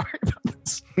 I'm sorry about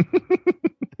this. There's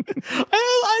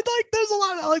a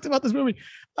lot I liked about this movie.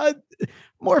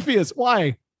 Morpheus,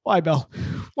 why, Bell?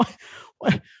 Why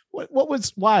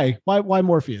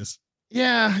Morpheus?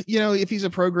 Yeah, if he's a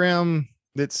program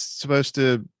that's supposed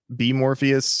to be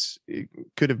Morpheus, it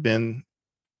could have been.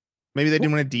 Maybe they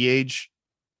didn't want to de-age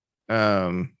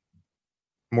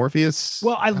Morpheus.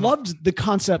 Well, I loved the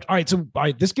concept. All right,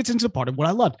 this gets into the part of what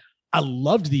I loved. I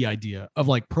loved the idea of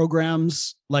like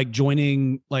programs, like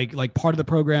joining, like part of the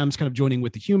programs kind of joining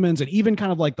with the humans, and even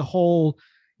kind of like the whole,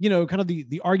 kind of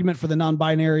the argument for the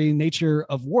non-binary nature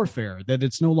of warfare, that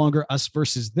it's no longer us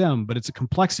versus them, but it's a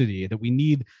complexity that we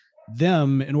need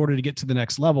them in order to get to the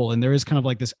next level. And there is kind of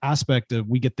like this aspect of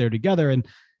we get there together, and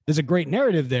there's a great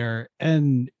narrative there.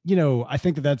 And, I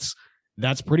think that's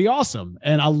that's pretty awesome.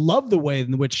 And I love the way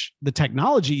in which the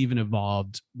technology even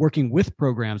evolved, working with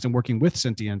programs and working with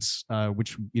sentience,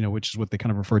 which is what they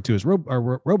kind of refer to as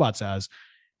robots as,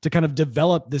 to kind of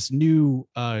develop this new,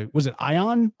 was it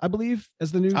Ion, I believe,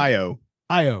 as the new IO.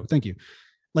 Thank you.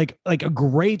 Like a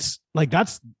great, like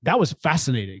that was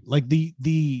fascinating. Like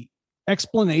the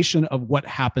explanation of what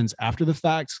happens after the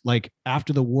fact, like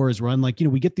after the war is run, like,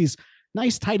 we get these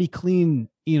nice, tidy, clean,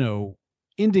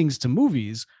 endings to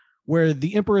movies where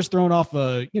the emperor is thrown off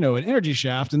an energy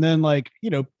shaft, and then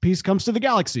peace comes to the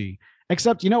galaxy.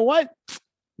 Except, you know what?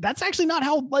 That's actually not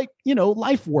how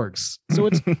life works. So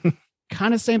it's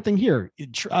kind of same thing here.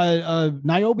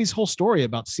 Niobe's whole story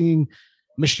about seeing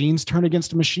machines turn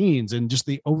against machines and just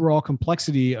the overall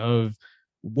complexity of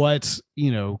what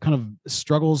kind of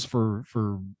struggles for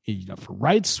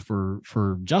rights,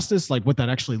 for justice, like what that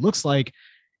actually looks like.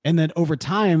 And then over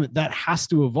time that has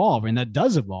to evolve, and that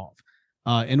does evolve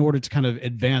in order to kind of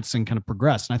advance and kind of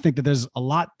progress. And I think that there's a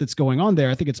lot that's going on there.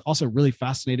 I think it's also really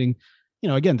fascinating,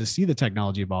 again, to see the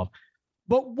technology evolve.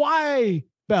 But why,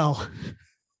 Bell?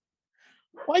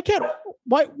 Why can't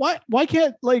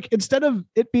like, instead of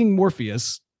it being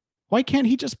Morpheus, why can't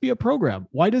he just be a program?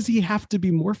 Why does he have to be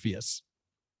Morpheus?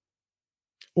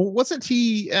 Well, wasn't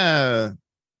he I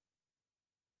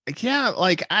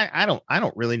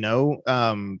don't really know,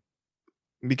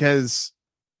 because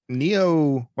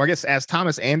Neo, or I guess as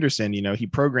Thomas Anderson, he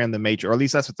programmed the Matrix, or at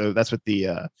least that's what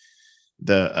the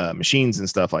machines and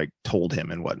stuff like told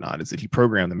him and whatnot, is that he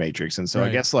programmed the Matrix. And so right.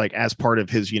 I guess like as part of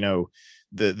his,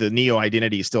 the Neo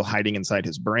identity still hiding inside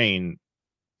his brain,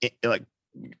 it like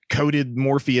coded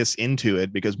Morpheus into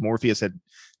it, because Morpheus had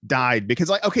died. Because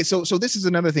like, okay, so this is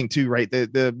another thing too, right?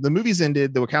 The movies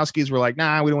ended. The Wachowskis were like,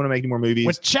 nah, we don't want to make any more movies.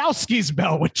 Wachowskis,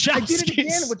 Bell. Wachowskis. I did it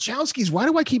again. Wachowskis. Why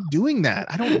do I keep doing that?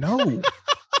 I don't know.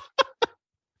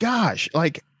 Gosh,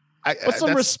 like, put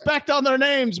some respect on their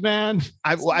names, man.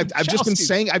 I've just been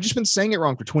saying it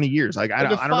wrong for 20 years. Like I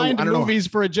don't know movies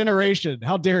for a generation.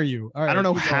 How dare you? All right, I don't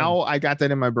know how I got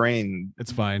that in my brain.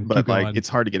 It's fine, but like it's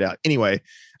hard to get out. Anyway,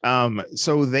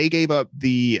 so they gave up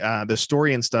the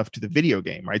story and stuff to the video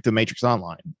game, right? The Matrix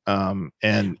Online. And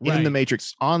right. In the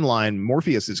Matrix Online,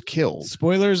 Morpheus is killed.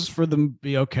 Spoilers for the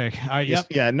okay. Yep.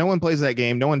 Yeah, no one plays that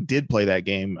game. No one did play that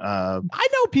game. I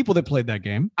know people that played that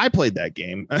game. I played that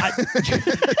game.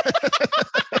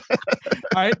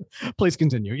 All right, please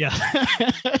continue. Yeah.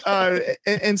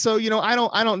 And so, I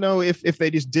don't know if they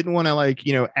just didn't want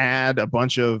to add a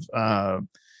bunch of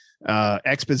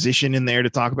exposition in there to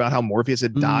talk about how Morpheus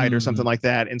had died or something like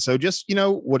that. And so just,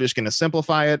 we're just going to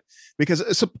simplify it,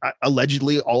 because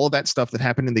allegedly all of that stuff that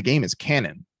happened in the game is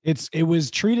canon. It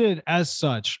was treated as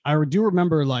such. I do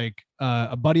remember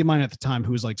a buddy of mine at the time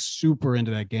who was like super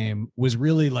into that game was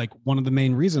really like one of the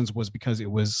main reasons was because it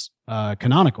was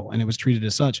canonical and it was treated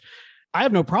as such. I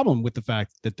have no problem with the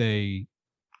fact that they,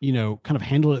 kind of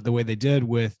handled it the way they did,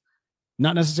 with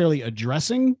not necessarily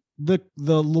addressing the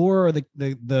lore or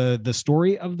the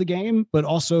story of the game, but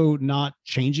also not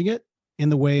changing it in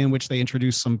the way in which they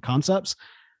introduce some concepts.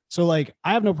 So like,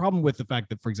 I have no problem with the fact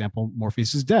that, for example,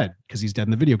 Morpheus is dead because he's dead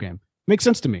in the video game. Makes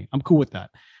sense to me. I'm cool with that.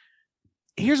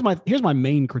 Here's my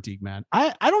main critique, man.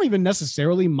 I don't even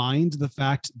necessarily mind the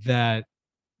fact that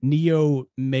Neo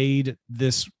made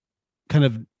this kind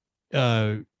of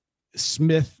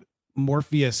Smith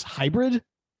Morpheus hybrid,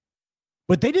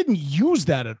 but they didn't use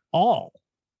that at all.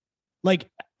 Like,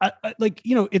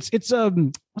 it's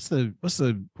what's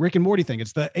the Rick and Morty thing?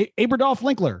 It's the Aberdolf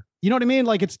Linkler. You know what I mean?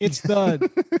 Like it's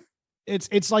the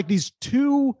it's like these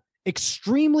two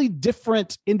extremely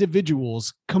different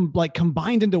individuals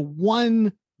combined into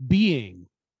one being.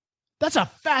 That's a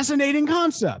fascinating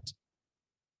concept.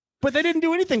 But they didn't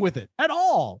do anything with it at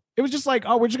all. It was just like,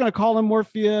 oh, we're just going to call him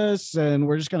Morpheus, and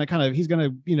we're just going to he's going to,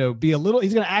 be he's going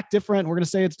to act different. We're going to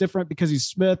say it's different because he's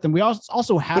Smith. And we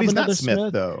also have but he's another not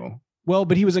Smith, though. Well,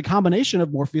 but he was a combination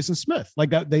of Morpheus and Smith.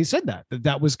 Like that, they said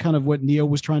that was kind of what Neo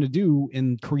was trying to do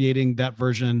in creating that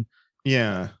version.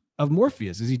 Yeah. Of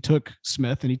Morpheus, is he took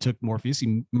Smith and he took Morpheus,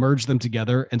 he merged them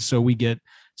together, and so we get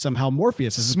somehow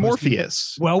Morpheus.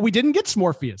 Morpheus. Well, we didn't get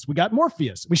Smorpheus. We got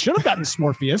Morpheus. We should have gotten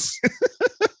Smorpheus.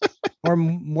 Or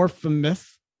Morphomyth.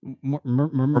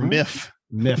 Or Myth.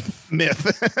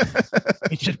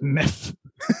 It's just Myth.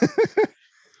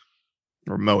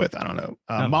 Or Moeth, I don't know.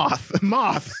 Moth.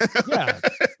 Yeah,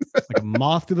 like a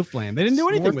moth to the flame. They didn't do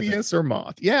anything with it. Or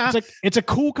Moth. Yeah, it's a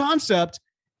cool concept,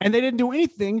 and they didn't do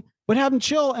anything but have him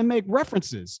chill and make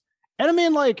references. And I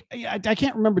mean, like, I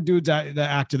can't remember the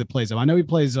actor that plays him. I know he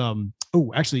plays.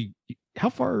 Actually, how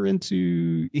far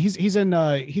into he's in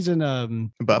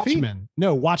Buffy? Watchmen.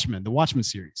 No, Watchmen, the Watchmen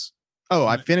series. Oh,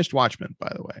 I finished Watchmen,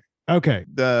 by the way. Okay.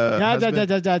 The husband?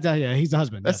 Yeah, he's the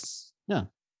husband. That's Yes.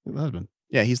 Yeah, the husband.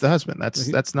 yeah, he's the husband.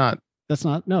 That's not That's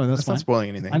not. No, that's fine. not spoiling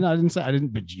anything. I didn't say. I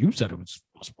didn't. But you said it was.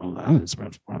 I didn't spoil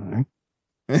anything.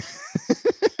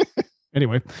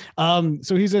 Anyway,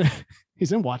 so he's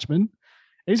in Watchmen.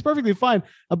 And he's perfectly fine.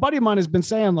 A buddy of mine has been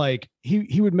saying like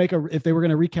he would make if they were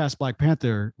going to recast Black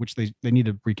Panther, which they need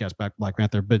to recast back Black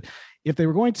Panther, but if they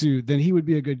were going to, then he would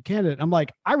be a good candidate. I'm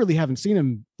like, I really haven't seen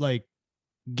him like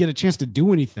get a chance to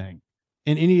do anything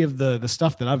in any of the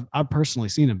stuff that I've personally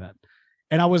seen him in.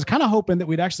 And I was kind of hoping that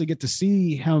we'd actually get to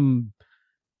see him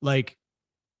like,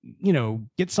 you know,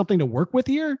 get something to work with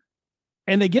here.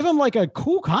 And they give him like a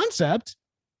cool concept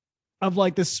of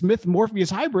like the Smith Morpheus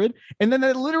hybrid, and then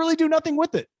they literally do nothing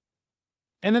with it.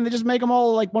 And then they just make them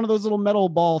all like one of those little metal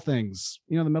ball things.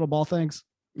 You know, the metal ball things?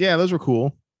 Yeah, those were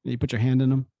cool. You put your hand in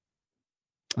them.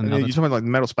 And you talking about like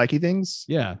metal spiky things?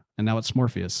 Yeah. And now it's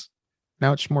Morpheus.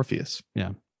 Now it's Morpheus.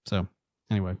 Yeah. So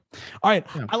anyway. All right.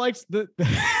 Yeah. I liked the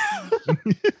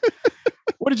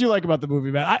what did you like about the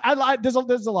movie, man? I there's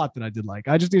a lot that I did like.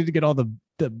 I just needed to get all the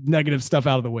negative stuff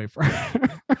out of the way for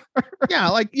yeah,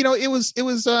 like, you know, it was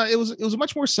a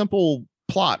much more simple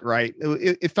plot, right?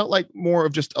 It felt like more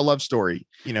of just a love story,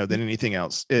 you know, than anything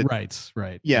else.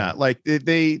 Right. Yeah, like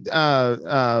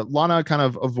Lana kind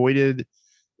of avoided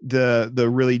the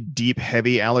really deep,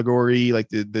 heavy allegory, like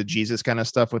the Jesus kind of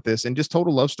stuff with this, and just told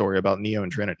a love story about Neo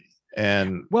and Trinity.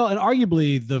 And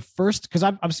arguably the first, because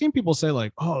I've seen people say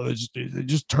like, oh, it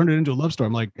just turned it into a love story.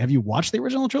 I'm like, have you watched the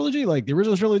original trilogy? Like the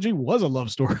original trilogy was a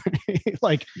love story.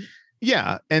 Like,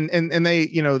 yeah, and they,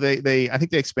 you know, they I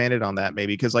think they expanded on that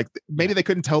maybe because like maybe they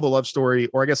couldn't tell the love story,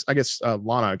 or I guess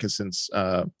Lana, because since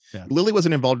Lily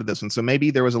wasn't involved in this one, so maybe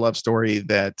there was a love story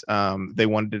that they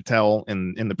wanted to tell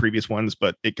in the previous ones,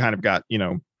 but it kind of got, you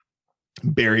know,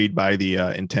 buried by the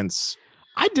intense.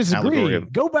 I disagree.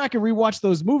 Go back and rewatch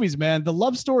those movies, man. The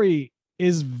love story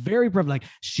is very prevalent. Like,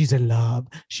 she's in love.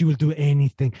 She will do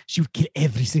anything. She would kill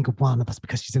every single one of us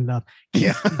because she's in love.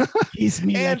 Kiss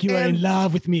me like you are in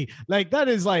love with me. Like that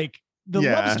is like the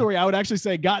love story. I would actually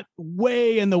say got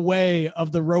way in the way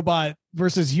of the robot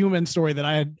versus human story that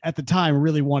I had at the time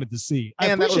really wanted to see. I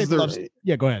appreciate the love.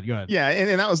 Yeah, go ahead. Yeah,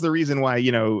 and that was the reason why,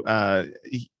 you know,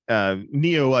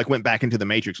 Neo like went back into the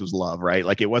Matrix was love, right?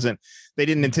 Like it wasn't, they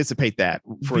didn't anticipate that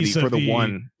for the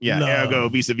one. Yeah. Ergo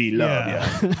vis-a-vis love.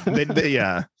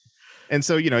 Yeah. And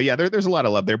so, you know, there's a lot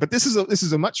of love there, but this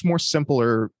is a much more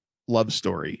simpler love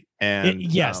story. And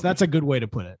that's a good way to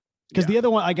put it. Because the other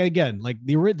one, like again, like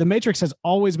the Matrix has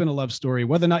always been a love story,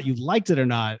 whether or not you liked it or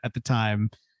not at the time,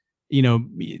 you know,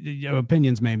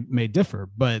 opinions may differ,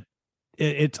 but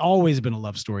it's always been a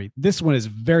love story. This one is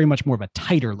very much more of a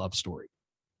tighter love story.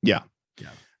 Yeah.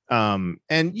 And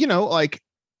you know, like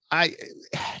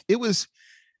it was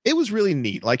really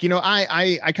neat. Like, you know,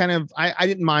 I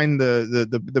didn't mind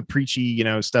the preachy, you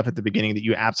know, stuff at the beginning that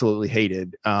you absolutely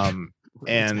hated.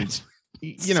 And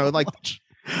you know, like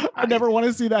I never want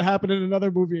to see that happen in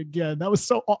another movie again. That was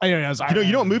so, you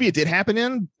know what movie it did happen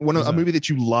in? A movie that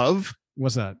you love.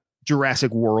 What's that?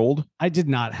 Jurassic World. I did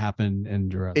not happen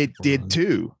in Jurassic It World. Did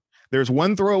too. There's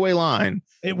one throwaway line.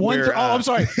 I'm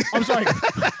sorry. I'm sorry.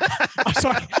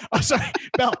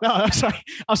 Bell, no, I'm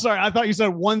sorry. I thought you said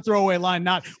one throwaway line,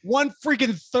 not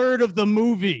 1/3 of the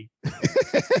movie.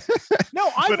 No,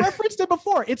 I referenced it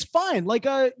before. It's fine. Like,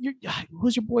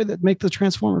 who's your boy that make the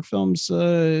Transformer films?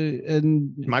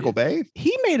 And Michael Bay.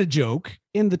 He made a joke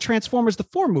in the Transformers the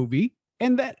 4 movie,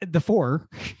 and that the 4.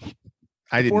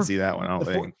 I didn't see that one. I don't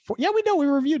think. Yeah, we know. We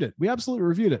reviewed it. We absolutely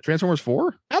reviewed it. Transformers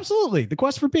 4? Absolutely. The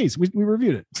Quest for Peace. We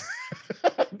reviewed it.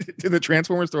 Did the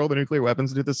Transformers throw the nuclear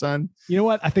weapons into the sun? You know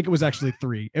what? I think it was actually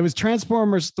 3. It was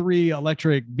Transformers 3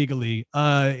 Electric Beagley.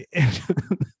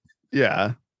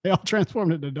 Yeah. They all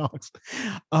transformed into dogs.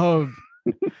 I've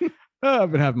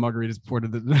been having margaritas before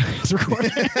this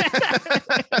recording.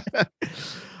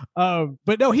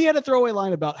 But no, he had a throwaway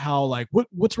line about how like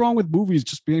what's wrong with movies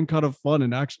just being kind of fun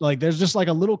and actually like there's just like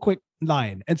a little quick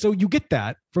line, and so you get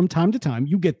that from time to time.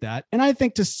 You get that, and I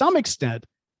think to some extent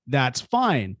that's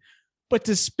fine. But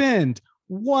to spend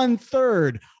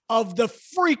 1/3 of the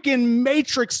freaking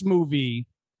Matrix movie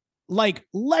like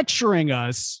lecturing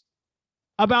us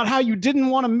about how you didn't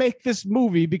want to make this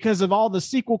movie because of all the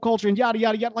sequel culture and yada,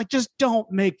 yada, yada. Like, just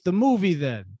don't make the movie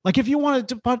then. Like, if you wanted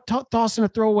to toss in a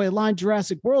throwaway line,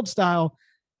 Jurassic World style,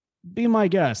 be my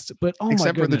guest. But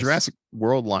except for the Jurassic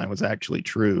World line was actually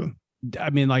true. I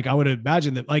mean, like, I would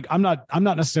imagine that, like, I'm not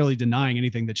necessarily denying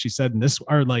anything that she said in this,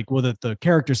 or like, well, that the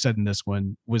character said in this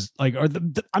one was like, or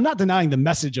I'm not denying the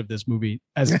message of this movie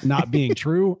as not being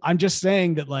true. I'm just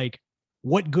saying that, like,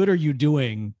 what good are you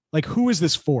doing Like, who is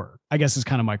this for? I guess is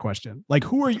kind of my question. Like,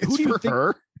 who are you? Who It's do you for think?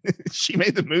 her. She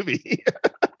made the movie.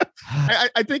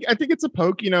 I think it's a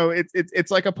poke.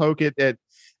 It's like a poke at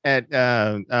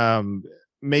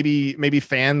maybe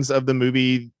fans of the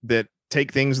movie that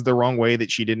take things the wrong way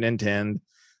that she didn't intend,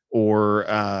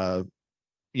 or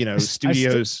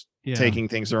studios taking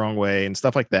things the wrong way and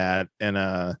stuff like that. And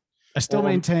I still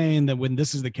maintain that when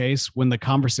this is the case, when the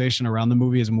conversation around the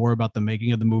movie is more about the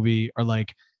making of the movie or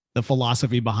like the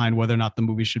philosophy behind whether or not the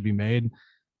movie should be made,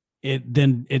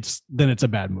 then it's a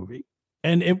bad movie.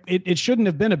 And it shouldn't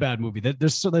have been a bad movie.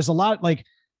 There's a lot, like,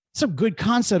 some good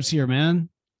concepts here, man.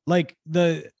 Like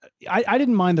I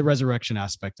didn't mind the resurrection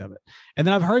aspect of it. And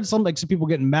then I've heard some people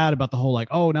getting mad about the whole, like,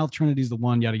 oh, now Trinity's the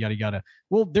one, yada, yada, yada.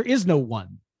 Well, there is no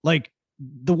one. Like,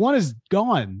 the one is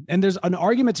gone. And there's an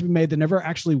argument to be made that never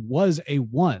actually was a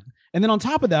one. And then on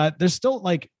top of that, there's still,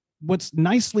 like, what's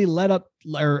nicely left up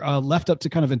to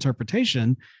kind of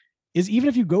interpretation is, even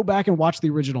if you go back and watch the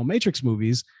original Matrix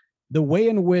movies, the way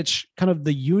in which kind of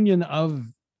the union of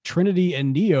Trinity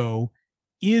and Neo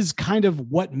is kind of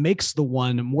what makes the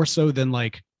one, more so than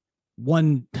like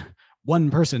one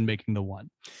person making the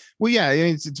one. Well, yeah,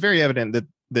 it's very evident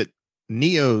that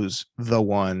Neo's the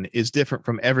one is different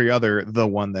from every other the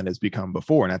one that has become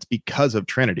before, and that's because of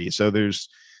Trinity. So there's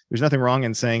nothing wrong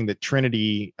in saying that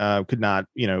Trinity could not,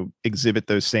 exhibit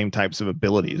those same types of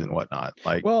abilities and whatnot.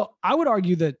 Like, well, I would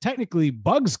argue that technically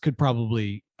Bugs could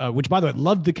probably, which, by the way,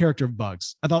 loved the character of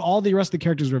Bugs. I thought all the rest of the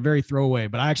characters were very throwaway,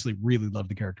 but I actually really loved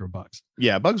the character of Bugs.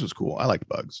 Yeah, Bugs was cool. I liked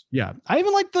Bugs. Yeah, I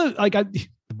even liked the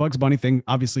Bugs Bunny thing.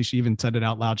 Obviously, she even said it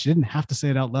out loud. She didn't have to say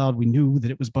it out loud. We knew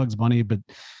that it was Bugs Bunny, but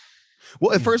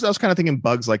well, at first I was kind of thinking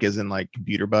Bugs, like, as in like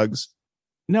computer bugs.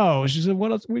 No, she said,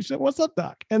 "What else?" We said, "What's up,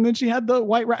 Doc?" And then she had the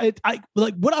white rat.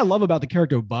 What I love about the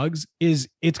character of Bugs is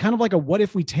it's kind of like a, what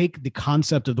if we take the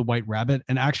concept of the white rabbit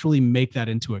and actually make that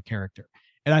into a character?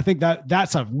 And I think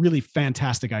that's a really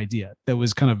fantastic idea that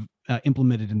was kind of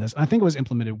implemented in this. I think it was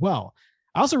implemented well.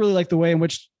 I also really like the way in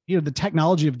which, the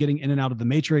technology of getting in and out of the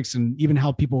Matrix, and even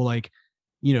how people I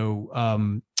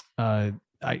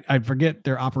forget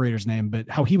their operator's name, but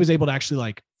how he was able to actually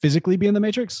like physically be in the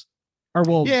Matrix.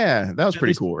 Yeah, that was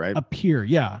pretty cool, right? Appear,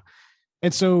 yeah.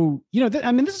 And so,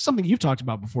 this is something you've talked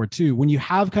about before too. When you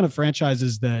have kind of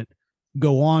franchises that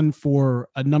go on for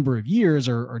a number of years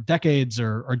or decades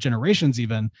or generations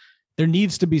even, there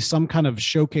needs to be some kind of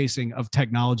showcasing of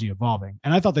technology evolving.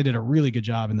 And I thought they did a really good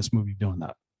job in this movie doing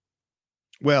that.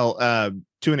 Well,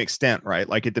 to an extent, right?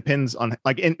 Like, it depends on,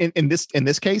 like, in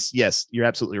this case, yes, you're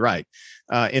absolutely right.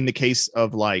 In the case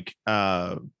of like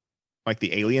the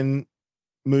Alien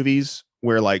movies,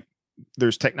 where like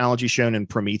there's technology shown in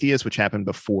Prometheus, which happened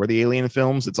before the Alien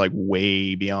films, it's like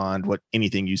way beyond what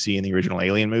anything you see in the original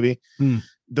Alien movie.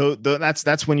 Though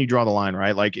that's when you draw the line,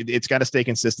 right? Like, it's got to stay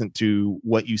consistent to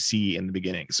what you see in the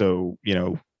beginning. So,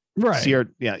 right. That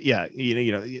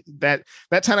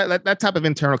type of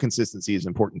internal consistency is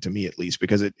important to me, at least,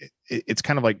 because it's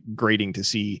kind of like grating to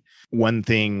see one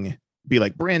thing be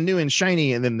like brand new and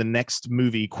shiny, and then the next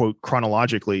movie, quote,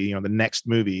 chronologically, the next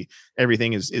movie,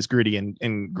 everything is gritty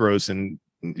and gross and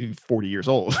 40 years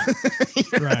old.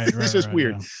 It's just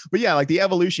weird. Yeah. But yeah, like, the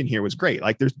evolution here was great.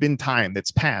 Like, there's been time that's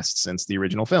passed since the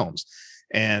original films.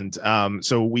 And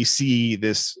so we see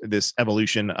this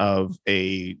evolution of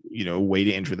a way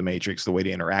to enter the Matrix, the way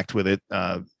to interact with it,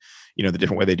 the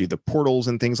different way they do the portals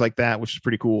and things like that, which is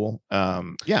pretty cool.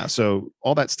 So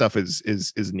all that stuff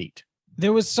is neat.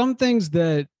 There was some things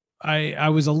that I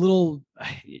was a little,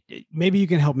 maybe you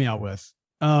can help me out with.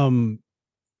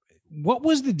 What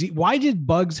was why did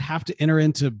Bugs have to enter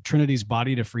into Trinity's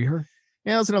body to free her?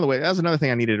 Yeah, that's another way. That was another thing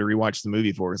I needed to rewatch the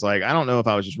movie for. It's like, I don't know if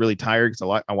I was just really tired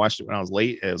because I watched it when I was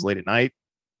late. It was late at night.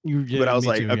 But I was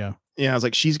like, I was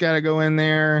like, she's got to go in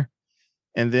there.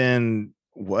 And then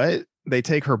what? They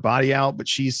take her body out, but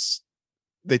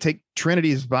they take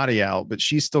Trinity's body out, but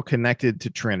she's still connected to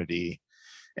Trinity.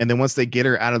 And then once they get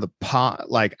her out of the pot,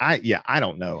 like, I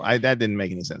don't know. That didn't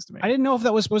make any sense to me. I didn't know if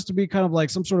that was supposed to be kind of like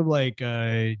some sort of like,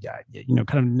 kind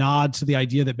of nod to the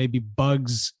idea that maybe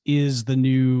Bugs is the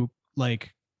new,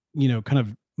 like, kind of,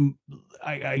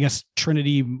 I guess,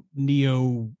 Trinity,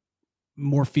 Neo,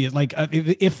 Morpheus. Like,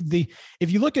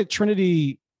 if you look at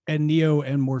Trinity and Neo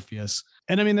and Morpheus,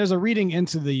 and I mean, there's a reading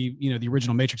into the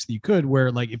original Matrix that you could, where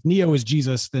like, if Neo is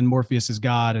Jesus, then Morpheus is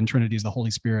God and Trinity is the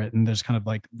Holy Spirit. And there's kind of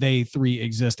like, they three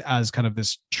exist as kind of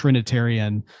this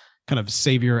Trinitarian kind of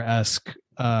savior-esque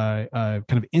kind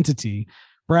of entity.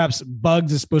 Perhaps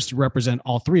Bugs is supposed to represent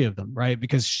all three of them, right?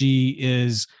 Because she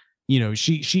is,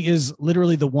 she is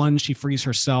literally the one. She frees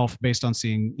herself based on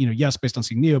seeing, based on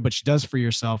seeing Neo, but she does free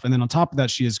herself. And then on top of that,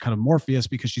 she is kind of Morpheus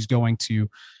because she's going to,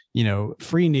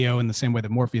 free Neo in the same way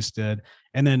that Morpheus did.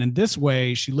 And then in this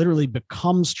way, she literally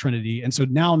becomes Trinity. And so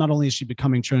now not only is she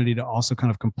becoming Trinity to also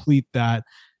kind of complete that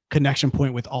connection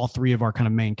point with all three of our kind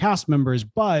of main cast members,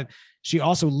 but she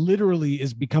also literally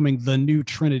is becoming the new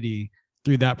Trinity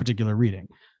through that particular reading,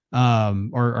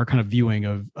 or kind of viewing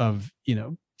of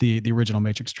the original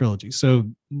Matrix trilogy. So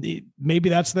maybe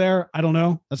that's there. I don't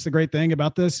know. That's the great thing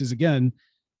about this is, again,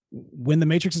 when the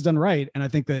Matrix is done right, and I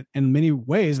think that in many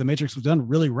ways the Matrix was done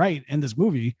really right in this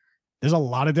movie, there's a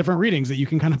lot of different readings that you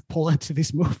can kind of pull into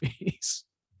these movies.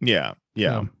 Yeah.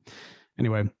 So,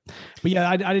 anyway, but yeah,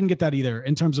 I didn't get that either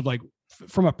in terms of like,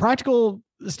 from a practical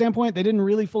standpoint, they didn't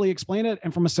really fully explain it.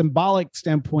 And from a symbolic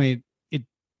standpoint, it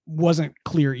wasn't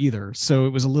clear either. So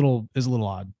it was a little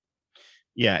odd.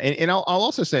 Yeah. And I'll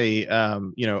also say,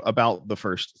 about the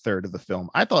first third of the film,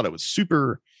 I thought it was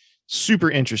super, super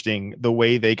interesting the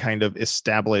way they kind of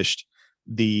established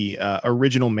the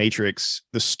original Matrix,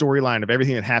 the storyline of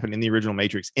everything that happened in the original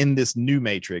Matrix in this new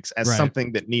Matrix as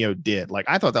something that Neo did. Like,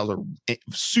 I thought that was a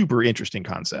super interesting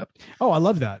concept. Oh, I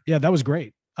love that. Yeah, that was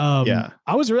great. That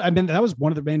was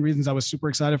one of the main reasons I was super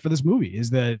excited for this movie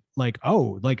is that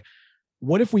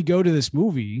what if we go to this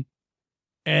movie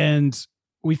and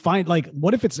we find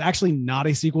what if it's actually not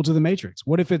a sequel to the Matrix?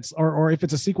 What if it's, or if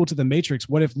it's a sequel to the Matrix,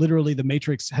 what if literally the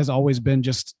Matrix has always been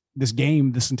just this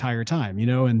game this entire time,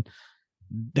 and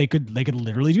they could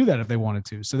literally do that if they wanted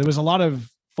to. So there was a lot of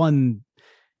fun,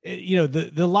 the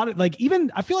lot of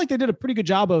even I feel like they did a pretty good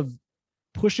job of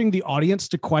pushing the audience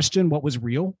to question what was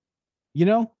real,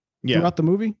 throughout the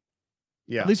movie.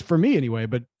 Yeah. At least for me anyway,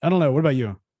 but I don't know. What about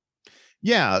you?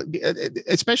 Yeah,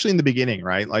 especially in the beginning,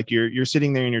 right? Like you're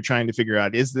sitting there and you're trying to figure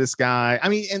out, is this guy? I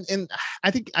mean, and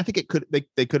I think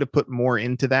they could have put more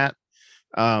into that.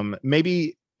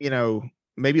 Maybe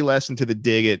less into the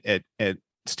dig at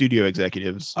studio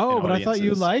executives. Oh, but I thought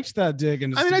you liked that dig.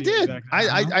 I did.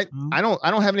 I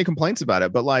don't have any complaints about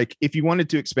it. But like, if you wanted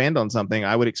to expand on something,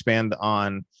 I would expand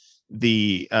on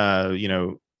the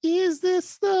is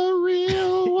this the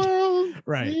real world?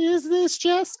 Right. Is this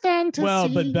just fantasy? Well,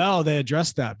 but Bell, they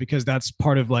addressed that because that's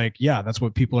part of that's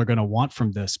what people are going to want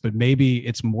from this. But maybe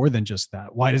it's more than just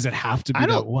that. Why does it have to be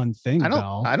that one thing,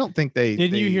 Bell? I don't think they...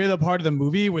 Didn't you hear the part of the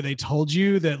movie where they told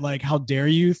you that, how dare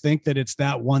you think that it's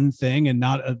that one thing and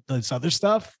not this other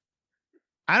stuff?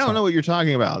 I don't know what you're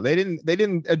talking about. They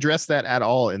didn't address that at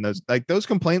all in those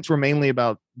complaints were mainly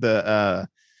about the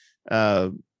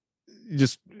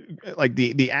just like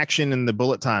the action and the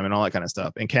bullet time and all that kind of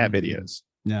stuff and cat videos.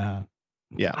 Yeah.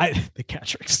 The cat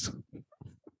tricks.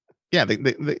 Yeah.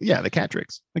 The cat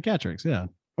tricks. The cat tricks. Yeah.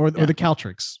 Or the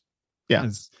Caltrix. Yeah.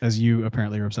 As you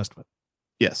apparently are obsessed with.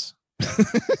 Yes.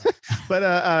 But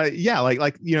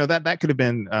that could have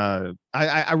been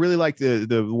I really like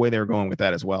the way they were going with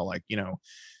that as well.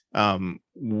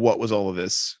 What was all of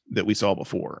this that we saw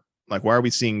before? Like, why are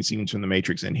we seeing scenes from the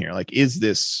Matrix in here? Like, is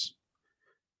this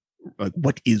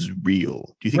what is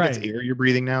real? Do you think that's air you're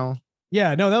breathing now?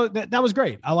 Yeah, no, that was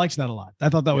great. I liked that a lot. I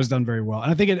thought that was done very well. And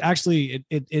I think it actually,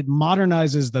 it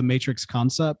modernizes the Matrix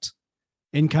concept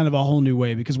in kind of a whole new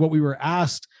way, because what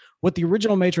the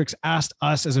original Matrix asked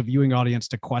us as a viewing audience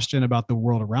to question about the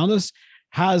world around us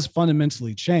has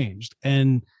fundamentally changed.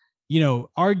 And,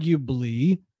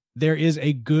 arguably there is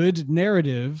a good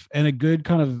narrative and a good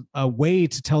kind of a way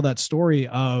to tell that story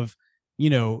of,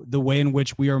 the way in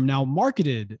which we are now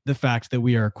marketed the fact that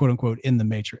we are quote unquote in the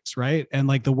Matrix. Right. And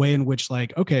the way in which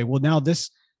okay, well now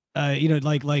this,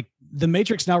 the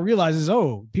Matrix now realizes,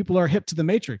 oh, people are hip to the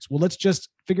Matrix. Well, let's just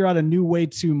figure out a new way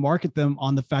to market them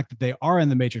on the fact that they are in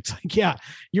the Matrix. Yeah,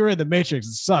 you're in the Matrix.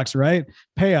 It sucks, right?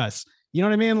 Pay us. You know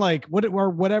what I mean?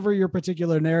 Whatever your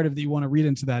particular narrative that you want to read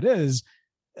into that is,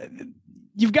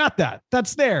 you've got that.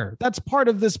 That's there. That's part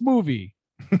of this movie.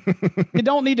 You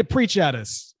don't need to preach at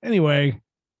us. Anyway,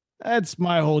 that's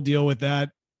my whole deal with that.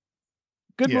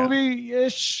 Good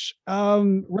movie-ish.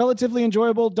 Relatively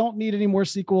enjoyable. Don't need any more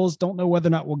sequels. Don't know whether or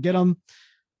not we'll get them.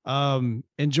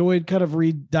 Enjoyed kind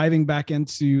of diving back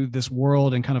into this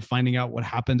world and kind of finding out what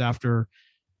happened after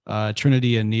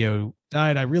Trinity and Neo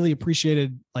died. I really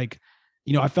appreciated, I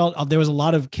felt there was a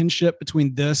lot of kinship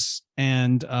between this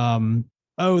and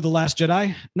The Last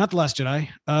Jedi. Not The Last Jedi.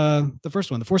 The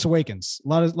first one, The Force Awakens. A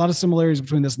lot of similarities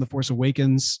between this and The Force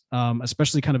Awakens,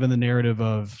 especially kind of in the narrative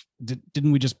of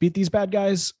didn't we just beat these bad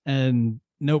guys? And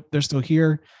nope, they're still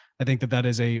here. I think that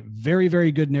is a very,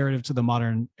 very good narrative to the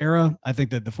modern era. I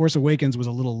think that The Force Awakens was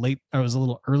a little late. I was a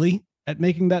little early at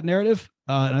making that narrative.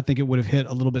 And I think it would have hit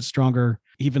a little bit stronger,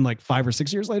 even 5 or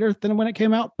 6 years later than when it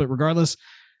came out. But regardless,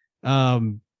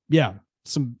 some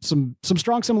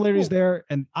strong similarities there,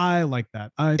 and I like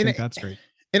that. I think that's great.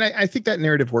 And I think that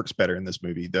narrative works better in this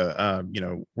movie.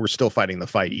 The we're still fighting the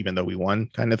fight even though we won,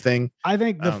 kind of thing. I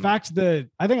think the fact that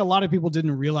I think a lot of people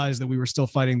didn't realize that we were still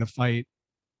fighting the fight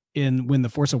when The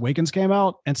Force Awakens came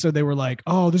out, and so they were like,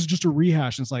 "Oh, this is just a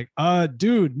rehash." And it's like,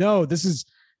 dude, no, this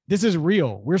is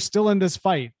real. We're still in this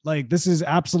fight. Like, this is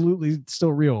absolutely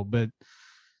still real. But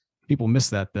people miss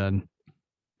that then.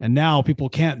 And now people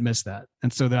can't miss that.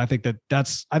 And so I think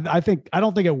I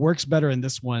don't think it works better in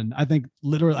this one. I think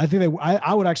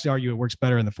I would actually argue it works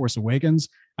better in The Force Awakens.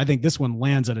 I think this one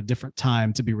lands at a different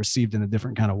time to be received in a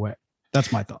different kind of way.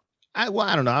 That's my thought. I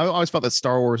don't know. I always felt that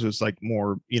Star Wars was like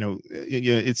more,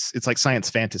 it's like science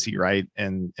fantasy, right?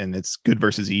 And it's good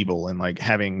versus evil, and like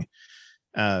having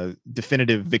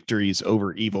definitive victories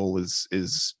over evil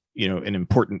is an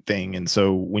important thing. And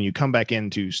so when you come back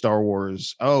into Star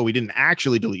Wars, we didn't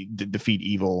actually defeat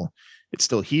evil, it's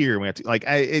still here. We have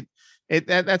to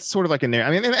that's sort of like in there.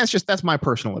 I mean, that's my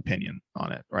personal opinion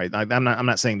on it, right? I'm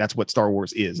not saying that's what Star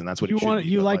Wars is, and that's what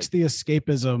you liked the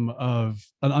escapism of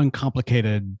an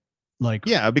uncomplicated, like,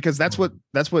 yeah, because that's what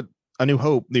A New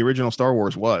Hope, the original Star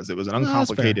Wars, was. It was an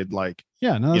uncomplicated,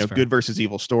 good versus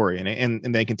evil story,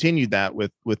 and they continued that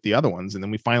with the other ones, and then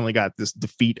we finally got this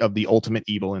defeat of the ultimate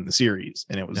evil in the series,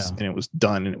 and it was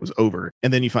done, and it was over.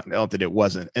 And then you find out that it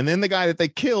wasn't, and then the guy that they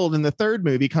killed in the third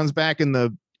movie comes back in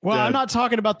the. Well, I'm not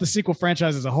talking about the sequel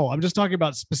franchise as a whole. I'm just talking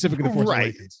about specifically the Force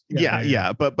Awakens.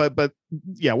 Yeah. But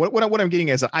yeah, what I'm getting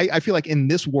is I feel like in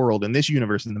this world, in this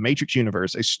universe, in the Matrix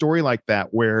universe, a story like that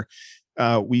where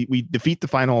we defeat the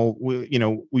final,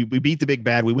 we beat the big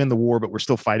bad, we win the war, but we're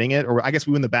still fighting it, or I guess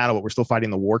we win the battle, but we're still fighting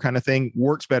the war, kind of thing,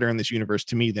 works better in this universe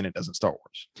to me than it does in Star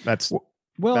Wars. That's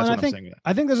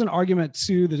I think there's an argument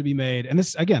too that to be made, and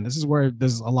this is where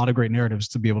there's a lot of great narratives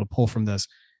to be able to pull from this,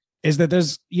 is that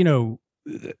there's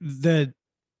that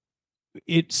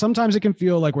sometimes it can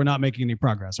feel like we're not making any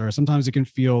progress, or sometimes it can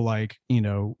feel like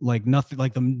like nothing,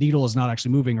 like the needle is not actually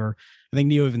moving. Or I think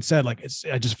Neo even said, like,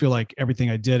 I just feel like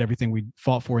everything I did, everything we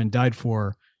fought for and died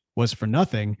for was for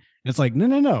nothing. And it's like,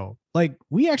 no, like,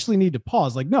 we actually need to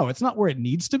pause. Like, no, it's not where it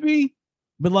needs to be,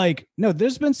 but like, no,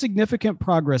 there's been significant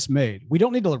progress made. We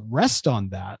don't need to rest on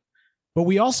that, but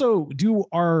we also do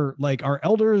our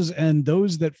elders and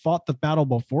those that fought the battle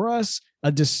before us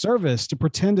a disservice to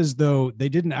pretend as though they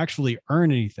didn't actually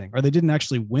earn anything or they didn't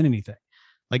actually win anything.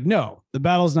 Like, no, the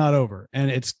battle's not over,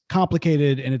 and it's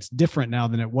complicated and it's different now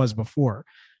than it was before.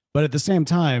 But at the same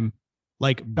time,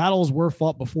 like, battles were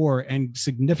fought before and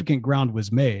significant ground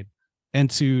was made. And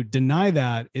to deny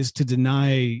that is to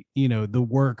deny, the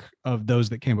work of those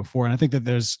that came before. And I think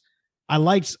that I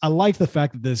liked the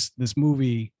fact that this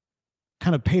movie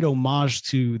kind of paid homage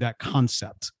to that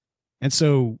concept. And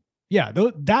so, yeah,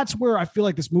 that's where I feel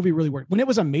like this movie really worked. When it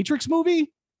was a Matrix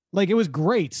movie, like, it was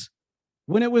great.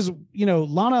 When it was,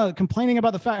 Lana complaining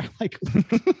about the fact, like,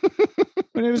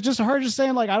 when it was just her just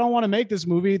saying, like, I don't want to make this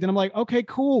movie, then I'm like, okay,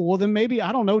 cool. Well, then maybe,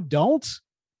 I don't know, don't.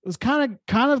 It was kind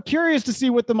of curious to see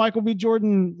what the Michael B.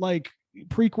 Jordan, like,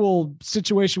 prequel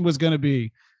situation was going to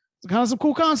be. It's kind of some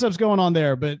cool concepts going on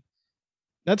there, but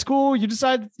that's cool. You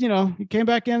decided, you came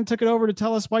back in, took it over to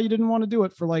tell us why you didn't want to do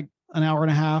it for like an hour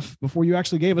and a half before you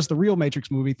actually gave us the real Matrix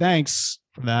movie. Thanks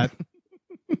for that.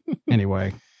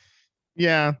 Anyway.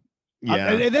 Yeah.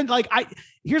 And then, like,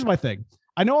 here's my thing.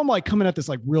 I know I'm like coming at this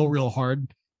like real hard.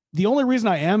 The only reason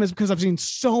I am is because I've seen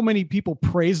so many people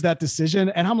praise that decision,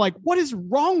 and I'm like, what is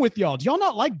wrong with y'all? Do y'all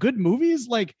not like good movies?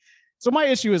 Like, so my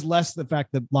issue is less the fact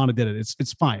that Lana did it.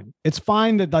 It's fine. It's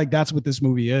fine that, like, that's what this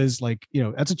movie is. Like,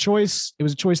 that's a choice. It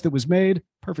was a choice that was made.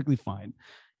 Perfectly fine.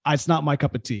 It's not my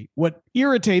cup of tea. What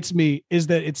irritates me is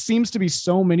that it seems to be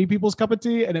so many people's cup of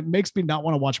tea, and it makes me not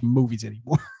want to watch movies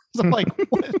anymore. So I'm like,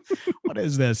 what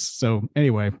is this? So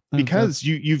anyway, because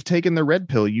you've taken the red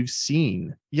pill, you've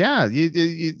seen,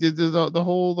 the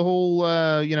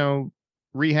whole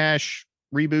rehash,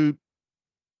 reboot,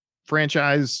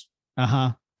 franchise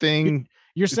thing.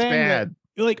 You're saying bad.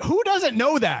 That, like, who doesn't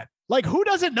know that? Like, who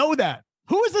doesn't know that?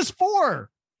 Who is this for?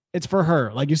 It's for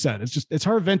her. Like you said, it's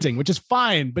her venting, which is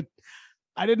fine. But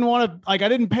I didn't want to, like, I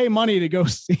didn't pay money to go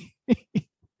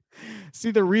see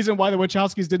the reason why the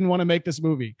Wachowskis didn't want to make this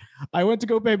movie. I went to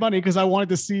go pay money because I wanted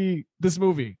to see this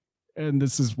movie, and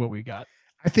this is what we got.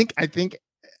 I think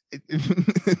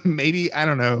maybe, I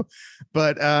don't know,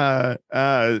 but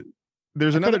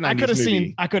there's another 90s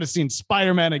movie. I could have seen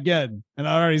Spider-Man again, and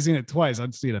I'd already seen it twice.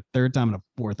 I'd see it a third time and a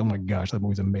fourth. Oh my gosh, that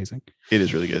movie's amazing. It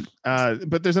is really good.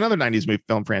 But there's another 90s movie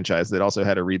film franchise that also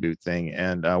had a reboot thing,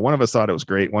 and one of us thought it was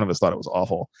great, one of us thought it was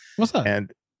awful. What's that?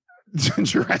 And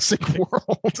Jurassic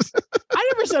World. I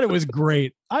never said it was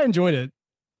great. I enjoyed it.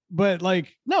 but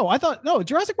like, no, I thought no,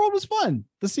 Jurassic World was fun.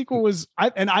 The sequel was,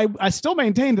 I still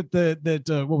maintain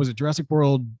that what was it, Jurassic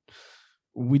World?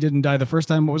 We Didn't Die the First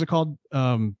Time. What was it called?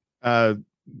 Clone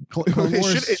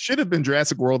Wars? It should have been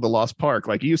Jurassic World: The Lost Park,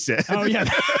 like you said. Oh yeah.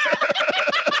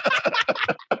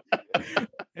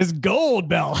 It's gold,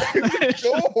 Bell.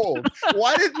 Gold.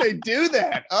 Why did they do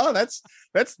that? Oh, that's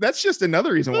just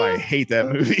another reason why I hate that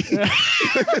movie.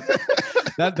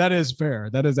 That is fair.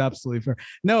 That is absolutely fair.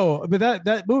 No, but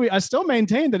that movie, I still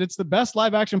maintain that it's the best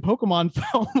live action Pokemon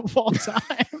film of all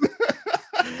time.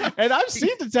 And I've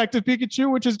seen Detective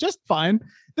Pikachu, which is just fine.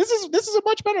 This is a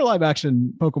much better live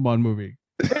action Pokemon movie.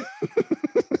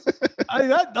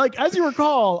 As you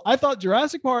recall, I thought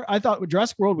Jurassic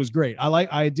World was great.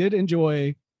 I did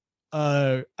enjoy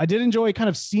kind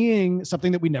of seeing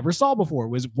something that we never saw before.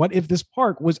 Was what if this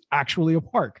park was actually a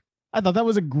park? I thought that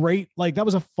was a great, that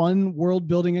was a fun world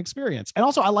building experience. And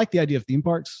also I like the idea of theme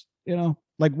parks,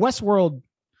 like Westworld.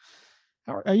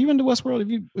 Are you into Westworld?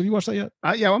 Have you watched that yet?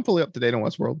 Yeah, I'm fully up to date on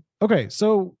Westworld. Okay.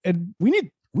 So, and we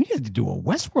need to do a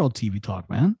Westworld TV talk,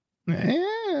 man. Yeah,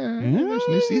 there's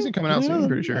a new season coming out soon, I'm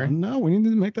pretty sure. No, we need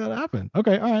to make that happen.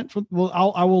 Okay, all right. Well,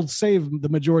 I will save the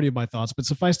majority of my thoughts, but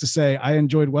suffice to say, I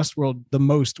enjoyed Westworld the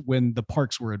most when the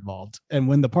parks were involved, and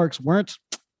when the parks weren't,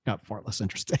 got far less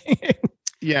interesting.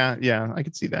 Yeah, I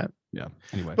could see that. Yeah.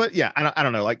 Anyway, but yeah, I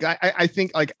don't know. Like, I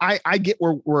think like I get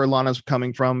where Alana's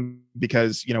coming from,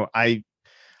 because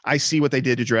I see what they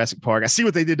did to Jurassic Park. I see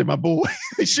what they did to my boy.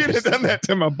 They should have done that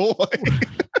to my boy.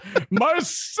 My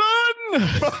son.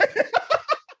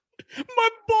 My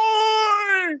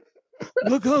boy.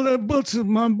 Look how that butts of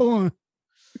my boy.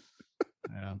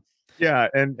 Yeah.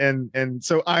 And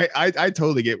so I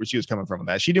totally get where she was coming from with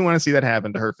that. She didn't want to see that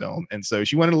happen to her film. And so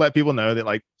she wanted to let people know that,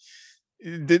 like,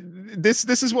 this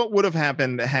is what would have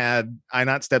happened had I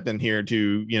not stepped in here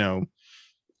to,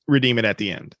 redeem it at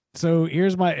the end. So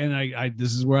here's I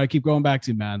this is where I keep going back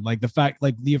to, man. Like the fact,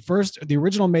 like the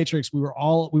original Matrix, we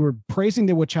were praising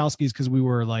the Wachowskis because we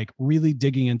were like really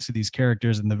digging into these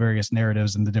characters and the various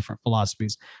narratives and the different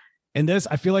philosophies. And this,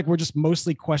 I feel like we're just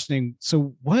mostly questioning.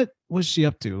 So what was she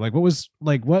up to? Like,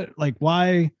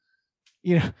 why,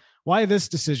 why this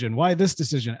decision? Why this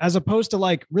decision? As opposed to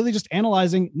like really just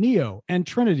analyzing Neo and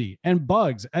Trinity and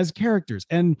Bugs as characters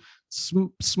and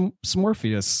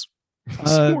Smorpheus.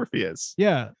 Smorpheus.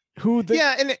 Yeah.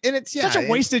 And it's such a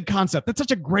wasted concept. That's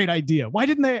such a great idea. Why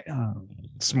didn't they?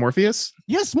 Smorpheus?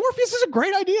 Yes, Morpheus is a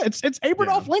great idea. It's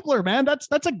Aberdolf Linkler, man.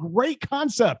 That's a great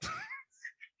concept.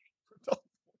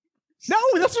 No,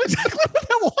 that's exactly what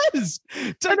that was.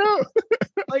 I know.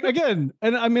 Like, again,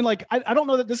 and I mean, like, I don't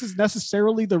know that this is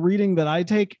necessarily the reading that I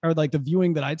take, or like the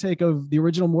viewing that I take of the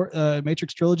original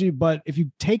Matrix trilogy. But if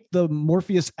you take the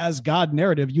Morpheus as God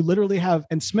narrative, you literally have,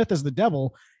 and Smith as the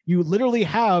devil, you literally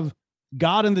have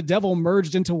God and the devil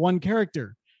merged into one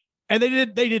character. And they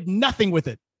did nothing with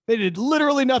it. They did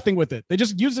literally nothing with it. They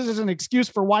just used it as an excuse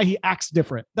for why he acts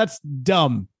different. That's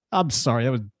dumb. I'm sorry.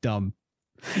 That was dumb.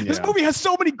 Yeah. This movie has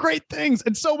so many great things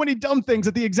and so many dumb things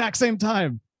at the exact same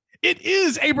time. It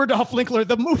is Aberdolf Linkler,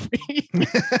 the movie.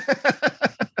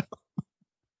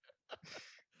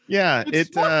 Yeah.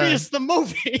 It's Morpheus, the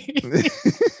movie.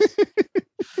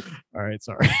 All right.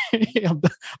 Sorry.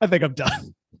 I think I'm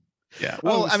done. Yeah.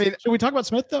 Well, I mean, should we talk about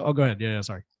Smith though? Oh, go ahead. Yeah.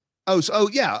 Sorry. Oh,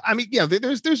 yeah. I mean, yeah,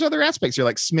 there's other aspects here,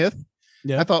 like Smith.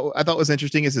 Yeah. I thought was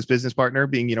interesting as his business partner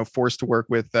being, forced to work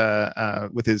with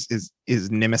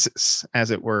his nemesis,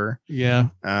 as it were. Yeah.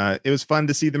 It was fun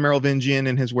to see the Merovingian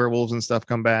and his werewolves and stuff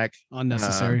come back.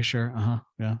 Unnecessary, sure.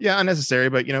 Yeah. Yeah, unnecessary,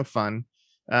 but fun.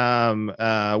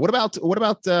 What about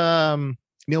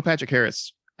Neil Patrick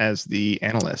Harris as the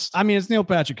analyst? I mean, it's Neil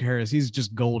Patrick Harris. He's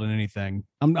just gold in anything.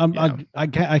 I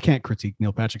can't critique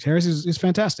Neil Patrick Harris. He's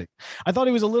fantastic. I thought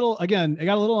he was it got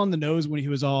a little on the nose when he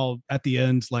was all at the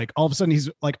end, like all of a sudden he's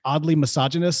like oddly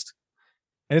misogynist.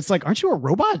 And it's like, aren't you a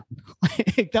robot?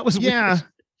 Like, that was weird.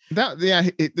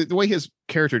 The way his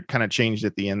character kind of changed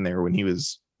at the end there when he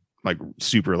was like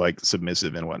super like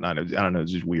submissive and whatnot. I don't know.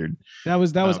 It's just weird. That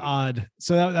was odd.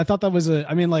 So I thought that was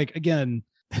again,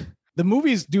 the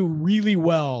movies do really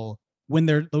well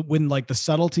when like the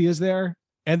subtlety is there,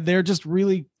 and they're just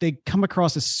really, they come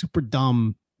across as super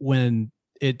dumb when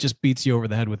it just beats you over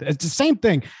the head with it. It's the same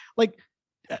thing. Like,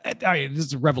 this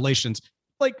is Revelations.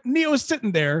 Like Neo's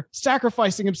sitting there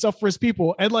sacrificing himself for his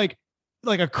people, and like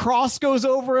a cross goes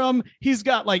over him. He's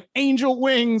got like angel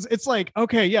wings. It's like,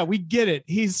 okay, yeah, we get it.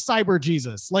 He's cyber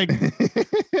Jesus. Like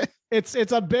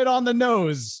it's a bit on the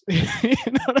nose. You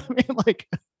know what I mean? Like,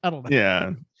 I don't know.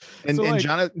 Yeah. And, so, and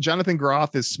like, Jonathan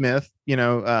Groff is Smith,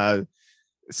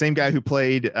 Same guy who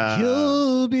played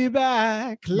You'll be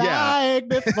back like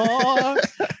before.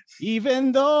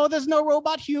 Even though there's no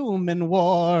robot human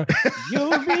war,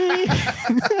 you'll be.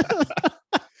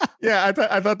 Yeah, I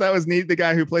thought that was neat. The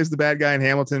guy who plays the bad guy in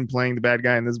Hamilton playing the bad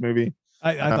guy in this movie.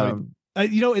 I thought,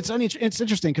 it's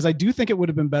interesting because I do think it would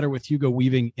have been better with Hugo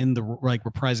Weaving in the like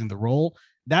reprising the role.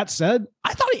 That said,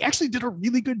 I thought he actually did a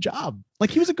really good job.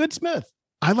 Like he was a good Smith.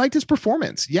 I liked his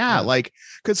performance. Yeah. Like,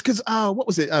 cause what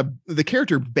was it? The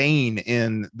character Bane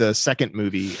in the second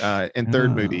movie, and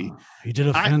third movie. He did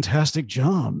a fantastic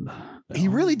job. He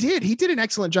really did. He did an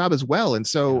excellent job as well. And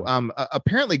so,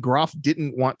 apparently Groff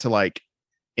didn't want to like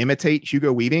imitate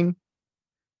Hugo Weaving.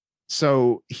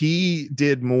 So he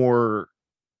did more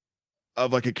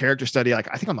of like a character study, like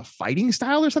I think on the fighting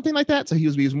style or something like that. So he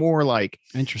was more like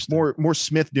interesting, more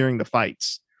Smith during the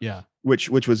fights. Yeah. Which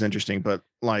was interesting. But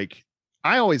like,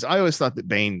 I always thought that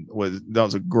Bane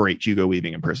was a great Hugo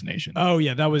Weaving impersonation. Oh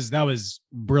yeah, that was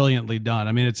brilliantly done.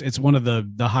 I mean, it's one of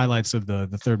the highlights of the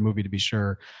third movie to be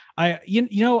sure. I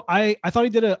thought he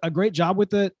did a great job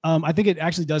with it. I think it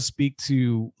actually does speak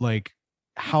to like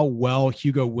how well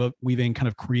Hugo Weaving kind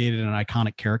of created an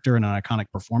iconic character and an iconic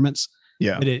performance.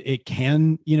 Yeah, that it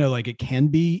can, like it can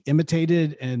be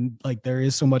imitated, and like there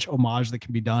is so much homage that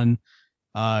can be done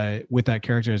with that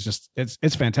character.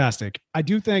 It's fantastic. I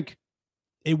do think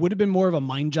it would have been more of a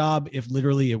mind job if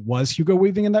literally it was Hugo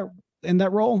Weaving in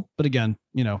that role. But again,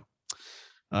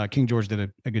 King George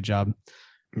did a good job.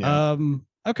 Yeah.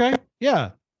 Okay.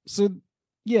 Yeah. So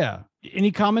yeah.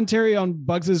 Any commentary on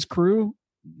Bugs's crew?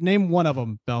 Name one of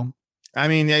them, Bell. I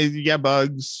mean, you got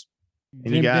Bugs.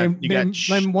 And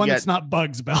name one that's not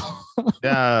Bugs, Bell.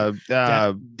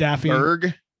 Daffy.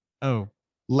 Berg. Oh.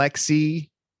 Lexi.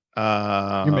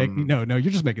 You're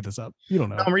just making this up. You don't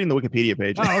know. I'm reading the Wikipedia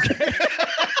page. Oh, okay.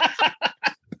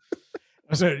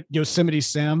 So Yosemite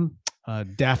Sam,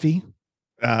 Daffy.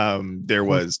 There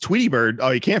was Tweety Bird.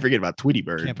 Oh, you can't forget about Tweety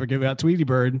Bird. Can't forget about Tweety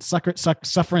Bird.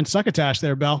 Suffering succotash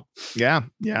there, Bell. Yeah.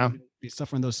 Be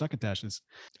suffering those succotashes.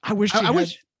 I wish she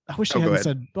hadn't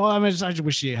said. Well, I just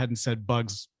wish she hadn't said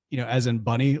Bugs. As in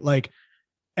bunny. Like,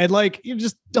 and like you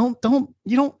just don't.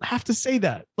 You don't have to say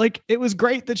that. Like it was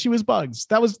great that she was Bugs.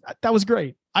 That was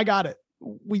great. I got it.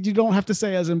 You don't have to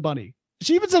say as in bunny.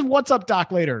 She even said, "What's up,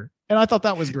 Doc?" later. And I thought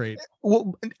that was great.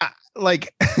 Well,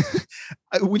 like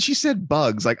when she said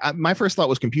bugs, like my first thought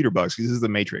was computer bugs because this is the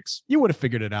Matrix. You would have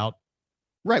figured it out,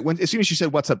 right? As soon as she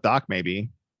said, "What's up, Doc?" Maybe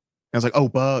I was like, "Oh,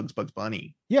 Bugs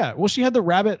Bunny." Yeah. Well, she had the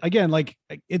rabbit again. Like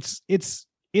it's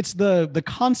the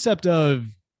concept of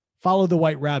follow the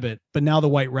white rabbit, but now the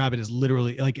white rabbit is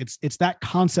literally like it's that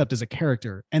concept as a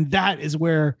character, and that is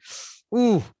where,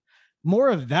 more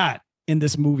of that in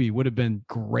this movie would have been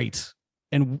great.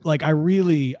 And like, I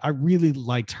really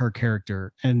liked her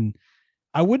character, and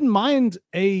I wouldn't mind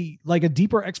a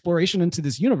deeper exploration into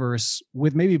this universe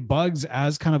with maybe Bugs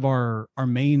as kind of our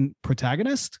main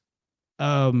protagonist.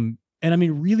 And I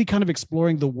mean, really kind of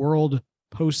exploring the world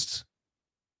post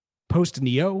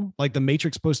Neo, like the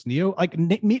Matrix post Neo, like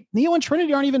Neo and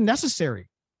Trinity aren't even necessary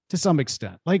to some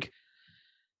extent. Like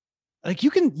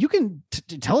you can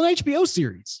tell an HBO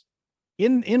series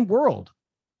in world.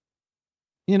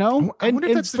 And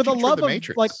for the love of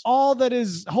like all that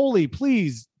is holy,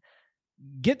 please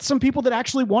get some people that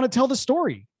actually want to tell the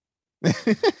story.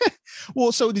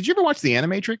 Well, so did you ever watch the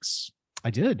Animatrix? I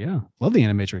did. Yeah. Love the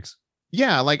Animatrix.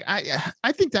 Yeah. Like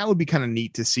I think that would be kind of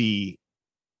neat to see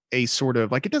a sort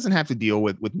of like, it doesn't have to deal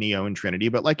with Neo and Trinity,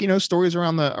 but like, stories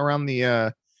around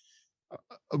the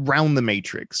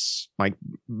Matrix, like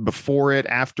before it,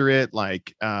 after it,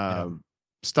 like,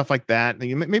 stuff like that.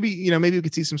 Maybe we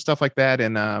could see some stuff like that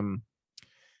in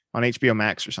on HBO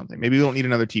Max or something. Maybe we don't need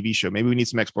another TV show. Maybe we need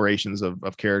some explorations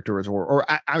of characters, or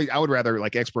I would rather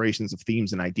like explorations of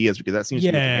themes and ideas, because that seems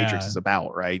to be what the Matrix is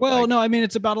about, right? Well, no, I mean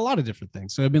it's about a lot of different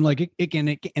things. So I mean, like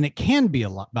it can be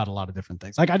about a lot of different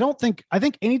things. Like I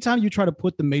think anytime you try to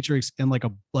put the Matrix in like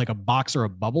a box or a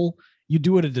bubble, you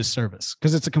do it a disservice,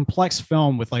 because it's a complex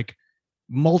film with like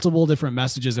multiple different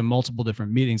messages and multiple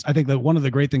different meanings. I think that one of the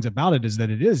great things about it is that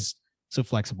it is so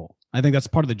flexible. I think that's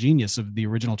part of the genius of the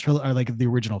original trilogy, like the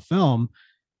original film.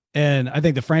 And I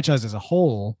think the franchise as a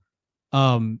whole,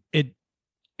 it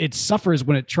suffers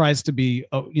when it tries to be,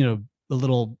 a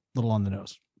little on the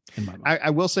nose. In my mind. I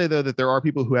will say though that there are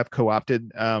people who have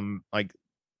co-opted, like.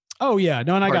 Oh yeah,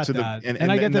 no, and I got that,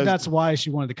 and I get that. That's why she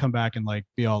wanted to come back and like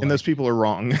be all. And those people are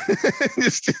wrong.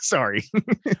 Sorry.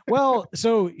 Well,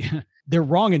 so they're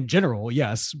wrong in general,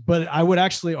 yes, but I would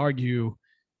actually argue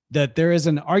that there is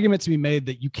an argument to be made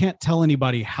that you can't tell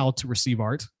anybody how to receive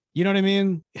art. You know what I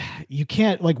mean? You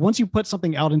can't, like, once you put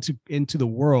something out into the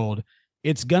world,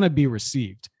 it's gonna be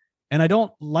received. And I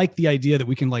don't like the idea that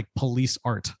we can like police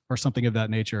art or something of that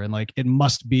nature, and like it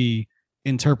must be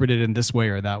interpreted in this way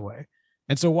or that way.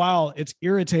 And so while it's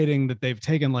irritating that they've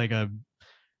taken like a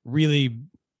really,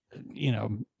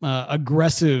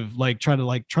 aggressive, like try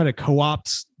to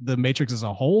co-opt the Matrix as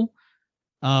a whole,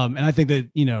 and I think that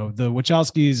the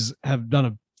Wachowskis have done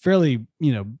a fairly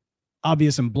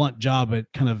obvious and blunt job at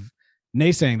kind of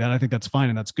naysaying that. I think that's fine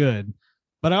and that's good,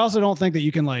 but I also don't think that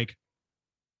you can like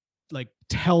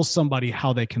tell somebody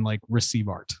how they can like receive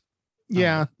art.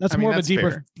 Yeah, that's more of a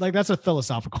deeper fair. Like that's a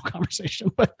philosophical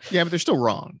conversation. But yeah, but they're still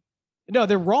wrong. No,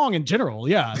 they're wrong in general.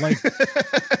 Yeah, like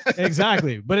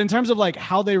exactly. But in terms of like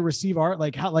how they receive art,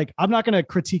 like how, like I'm not going to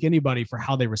critique anybody for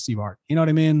how they receive art. You know what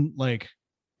I mean? Like,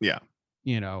 yeah,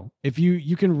 if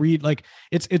you can read, like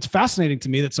it's fascinating to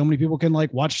me that so many people can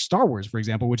like watch Star Wars, for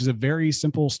example, which is a very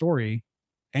simple story,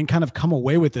 and kind of come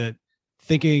away with it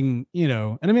thinking,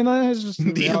 and I mean, it's just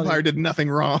the Empire did nothing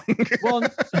wrong. Well,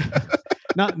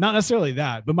 not necessarily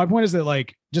that, but my point is that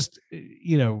like just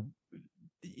in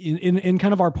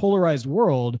kind of our polarized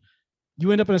world,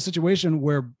 you end up in a situation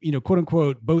where quote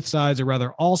unquote both sides, or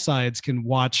rather all sides, can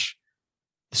watch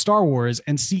Star Wars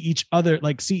and see each other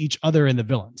in the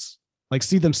villains, like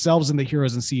see themselves in the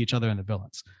heroes and see each other in the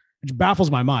villains, which baffles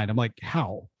my mind. I'm like,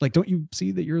 how? Like, don't you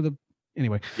see that you're the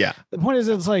anyway? Yeah. The point is,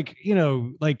 it's like,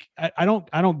 like I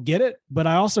don't get it, but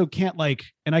I also can't like,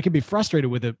 and I can be frustrated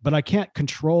with it, but I can't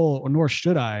control, or nor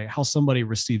should I, how somebody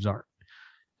receives art.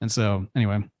 And so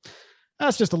anyway,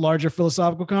 that's just a larger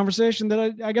philosophical conversation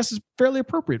that I guess is fairly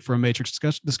appropriate for a Matrix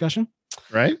discussion.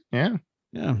 Right. Yeah.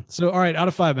 Yeah. So, all right, out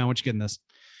of 5, man, what you getting this?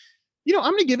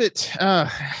 I'm going to give it,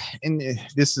 and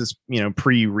this is,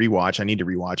 pre-rewatch. I need to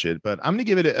rewatch it, but I'm going to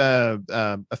give it a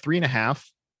 3.5.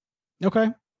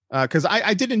 Okay. Because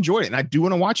I did enjoy it, and I do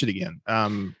want to watch it again.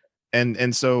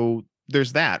 And so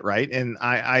there's that, right? And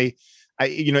I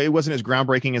it wasn't as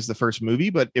groundbreaking as the first movie,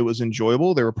 but it was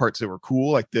enjoyable. There were parts that were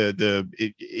cool, like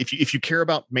if you care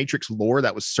about Matrix lore,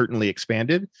 that was certainly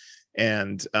expanded.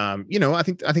 And I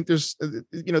think there's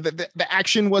the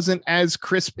action wasn't as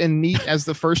crisp and neat as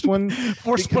the first one.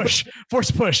 force push.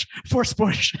 But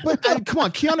come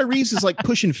on, Keanu Reeves is like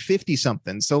pushing 50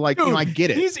 something. So like, dude, I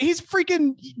get it. He's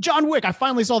freaking John Wick. I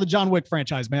finally saw the John Wick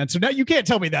franchise, man. So now you can't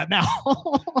tell me that now.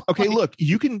 Okay, look,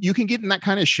 you can get in that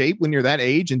kind of shape when you're that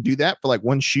age and do that for like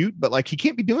one shoot, but like he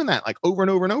can't be doing that like over and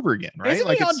over and over again, right? Isn't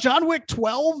like he on John Wick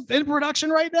 12 in production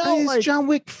right now? Is John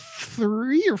Wick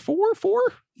 3 or 4?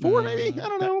 4 maybe, I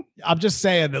don't know. I'm just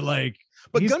saying that like,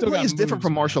 but gunplay is different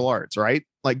from martial arts, right?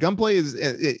 Like gunplay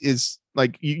is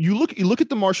like you look at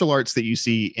the martial arts that you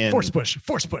see in force push,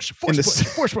 B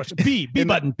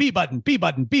button.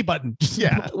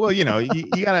 Yeah, well, you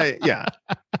gotta, yeah.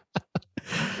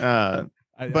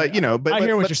 But I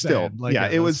hear what you're still saying. Like, yeah,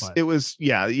 it was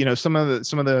some of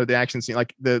the action scene,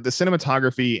 like the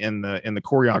cinematography and the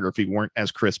choreography weren't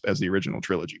as crisp as the original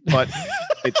trilogy, but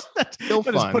it's still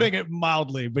fun. Just putting it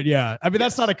mildly, but yeah, I mean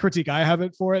that's not a critique I have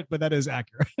it for it, but that is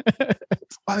accurate.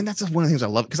 I mean, that's one of the things I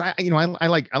love, because I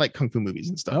like kung fu movies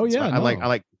and stuff. Oh yeah, so I like I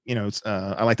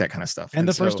like that kind of stuff. And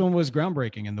the first one was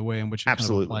groundbreaking in the way in which it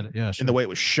absolutely kind of applied it. Yeah, sure. And the way it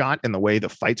was shot and the way the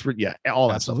fights were, all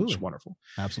that stuff was wonderful.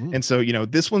 Absolutely. And so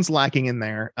this one's lacking in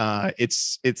there.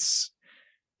 It's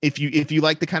if you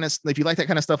like that kind of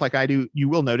stuff like I do, you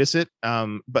will notice it.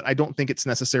 But I don't think it's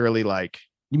necessarily like,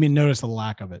 you mean notice the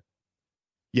lack of it.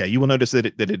 Yeah, you will notice that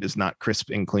it is not crisp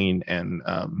and clean, and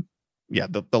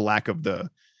the lack of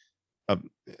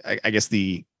I guess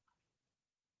the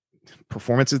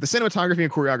performances, the cinematography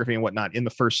and choreography and whatnot in the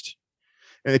first,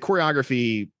 and the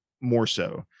choreography more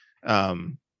so.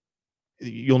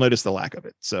 You'll notice the lack of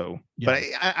it. So, yeah. But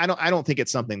I don't think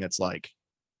it's something that's like,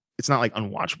 it's not like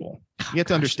unwatchable. You have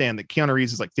to understand that Keanu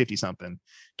Reeves is like 50 something.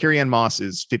 Carrie-Anne Moss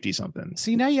is 50 something.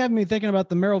 See, now you have me thinking about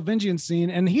the Merovingian scene,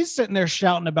 and he's sitting there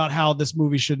shouting about how this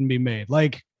movie shouldn't be made.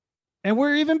 Like, and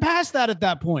we're even past that at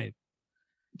that point.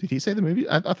 Did he say the movie?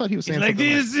 I thought he was saying like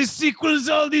these sequels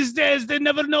all these days, they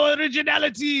never know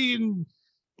originality. And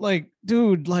like,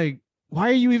 dude, like, why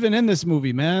are you even in this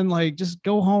movie, man? Like, just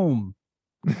go home.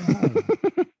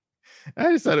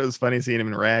 I just thought it was funny seeing him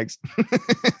in rags.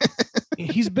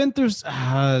 He's been through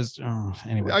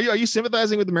anyway. Are you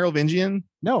sympathizing with the Merovingian?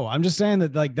 No, I'm just saying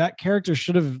that like that character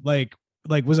should have like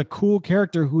was a cool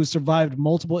character who survived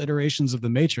multiple iterations of the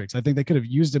Matrix. I think they could have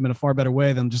used him in a far better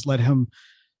way than just let him,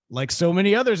 like so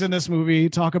many others in this movie,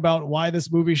 talk about why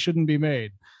this movie shouldn't be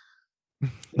made.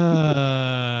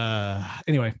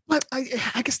 Anyway, but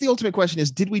I guess the ultimate question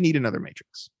is, did we need another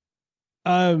Matrix?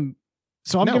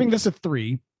 So I'm giving this a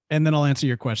 3, and then I'll answer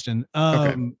your question.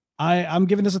 Okay. I'm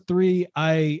giving this a 3.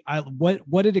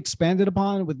 What it expanded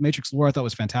upon with Matrix lore, I thought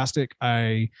was fantastic.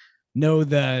 I know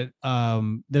that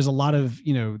there's a lot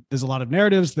of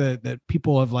narratives that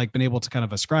people have like been able to kind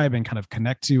of ascribe and kind of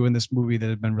connect to in this movie that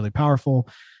have been really powerful.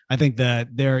 I think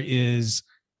that there is,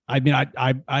 I mean,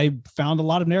 I found a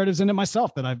lot of narratives in it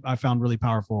myself that I found really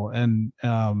powerful and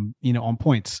on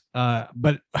points.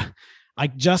 But I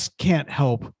just can't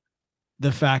help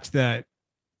the fact that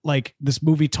like this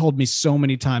movie told me so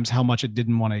many times how much it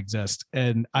didn't want to exist.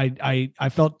 And I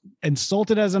felt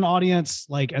insulted as an audience,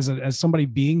 like as somebody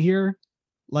being here,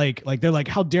 like they're like,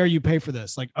 how dare you pay for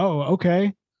this? Like, oh,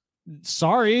 okay.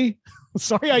 Sorry,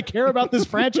 I care about this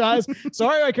franchise.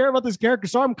 Sorry, I care about this character.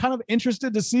 So I'm kind of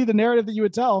interested to see the narrative that you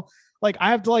would tell. Like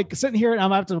I have to like sit in here and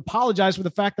I have to apologize for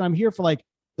the fact that I'm here for like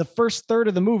the first third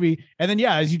of the movie. And then,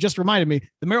 yeah, as you just reminded me,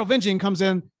 the Merovingian comes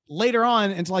in later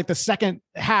on into like the second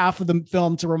half of the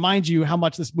film to remind you how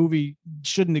much this movie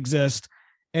shouldn't exist.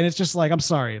 And it's just like, I'm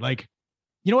sorry, like,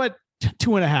 you know what?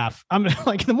 2.5. I'm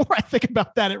like, the more I think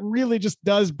about that, it really just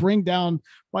does bring down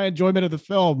my enjoyment of the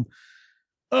film.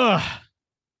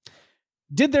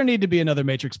 Did there need to be another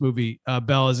Matrix movie?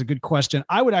 Bell, is a good question.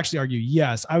 I would actually argue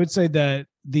yes. I would say that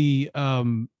the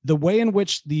way in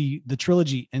which the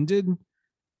trilogy ended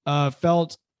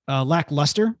felt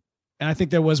lackluster, and I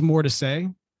think there was more to say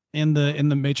in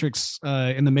the Matrix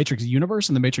universe,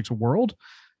 in the Matrix world.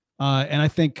 And I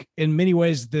think in many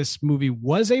ways this movie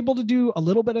was able to do a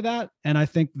little bit of that, and I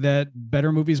think that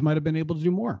better movies might have been able to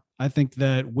do more. I think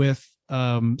that with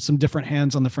some different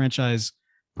hands on the franchise,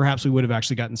 perhaps we would have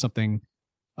actually gotten something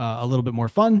a little bit more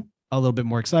fun, a little bit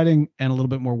more exciting, and a little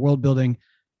bit more world building.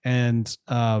 And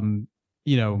I mean,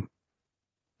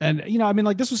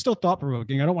 like this was still thought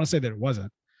provoking. I don't want to say that it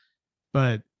wasn't,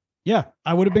 but yeah,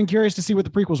 I would have been curious to see what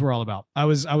the prequels were all about. I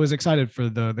was excited for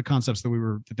the concepts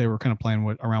that they were kind of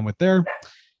playing around with there,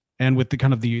 and with the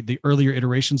kind of the earlier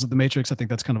iterations of the Matrix. I think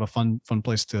that's kind of a fun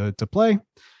place to play.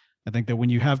 I think that when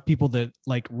you have people that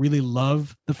like really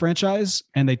love the franchise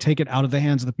and they take it out of the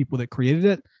hands of the people that created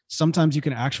it, sometimes you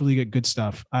can actually get good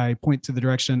stuff. I point to the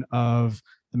direction of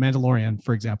The Mandalorian,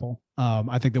 for example.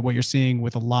 I think that what you're seeing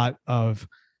with a lot of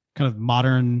kind of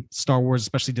modern Star Wars,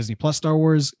 especially Disney Plus Star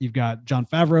Wars, you've got Jon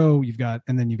Favreau, you've got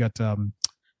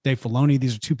Dave Filoni.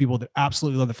 These are two people that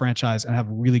absolutely love the franchise and have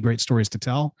really great stories to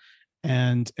tell.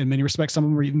 And in many respects, some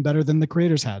of them were even better than the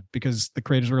creators had, because the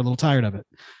creators were a little tired of it.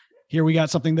 Here we got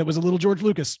something that was a little George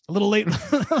Lucas, a little late,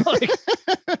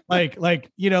 like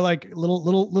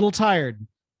little tired,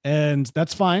 and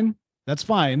that's fine. That's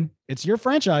fine. It's your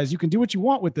franchise. You can do what you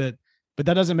want with it, but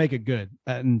that doesn't make it good.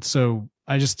 And so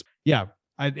I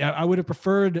would have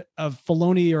preferred a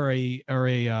Filoni or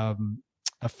a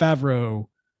Favreau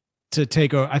to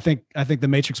take over. I think the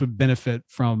Matrix would benefit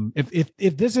from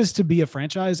if this is to be a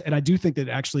franchise, and I do think that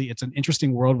actually it's an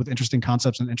interesting world with interesting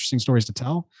concepts and interesting stories to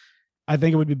tell. I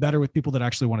think it would be better with people that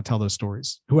actually want to tell those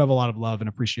stories, who have a lot of love and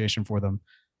appreciation for them,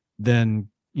 than,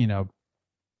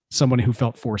 somebody who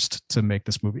felt forced to make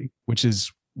this movie, which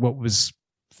is what was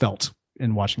felt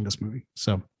in watching this movie.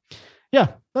 So yeah,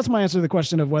 that's my answer to the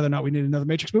question of whether or not we need another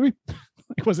Matrix movie.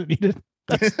 Like, was it needed?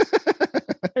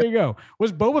 There you go.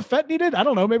 Was Boba Fett needed? I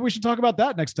don't know. Maybe we should talk about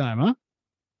that next time, huh?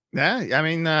 Yeah, I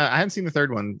mean, I haven't seen the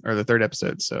third one or the third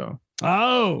episode, so.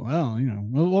 Oh, well,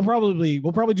 we'll probably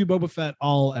do Boba Fett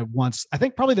all at once. I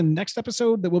think probably the next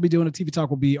episode that we'll be doing a TV talk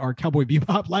will be our Cowboy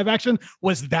Bebop live action.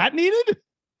 Was that needed?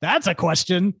 That's a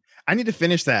question. I need to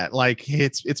finish that. Like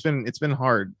it's been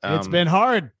hard. It's been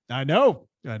hard. I know.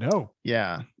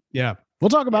 Yeah. We'll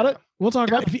talk about it. We'll talk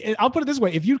about it. I'll put it this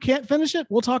way. If you can't finish it,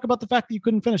 we'll talk about the fact that you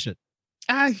couldn't finish it.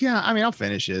 Yeah. I mean, I'll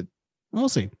finish it. We'll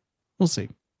see.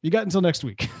 You got until next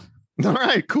week. All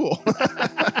right, cool.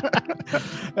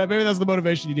 Maybe that's the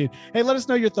motivation you need. Hey, let us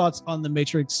know your thoughts on the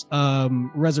Matrix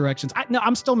Resurrections.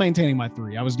 I'm still maintaining my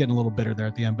 3. I was getting a little bitter there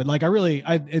at the end, but like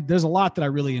there's a lot that I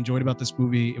really enjoyed about this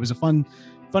movie. It was a fun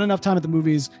enough time at the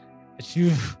movies.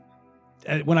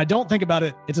 When I don't think about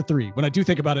it, it's a 3. When I do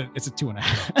think about it, it's a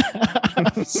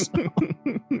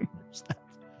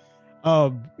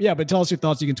 2.5. Yeah, but tell us your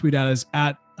thoughts. You can tweet at us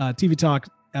at TV Talk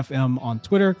FM on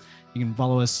Twitter. You can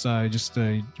follow us. Just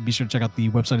be sure to check out the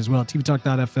website as well at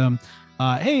tvtalk.fm.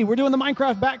 Hey, we're doing the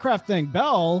Minecraft Batcraft thing.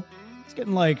 Bell, it's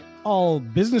getting like all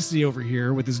businessy over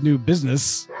here with his new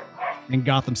business in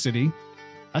Gotham City.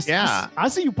 I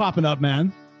see you popping up,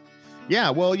 man. Yeah,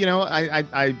 well,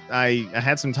 I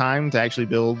had some time to actually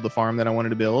build the farm that I wanted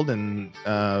to build, and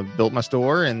built my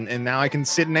store, and now I can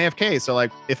sit in AFK. So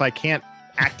like, if I can't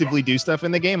actively do stuff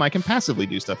in the game, I can passively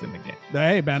do stuff in the game.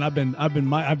 Hey man, I've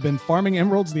been farming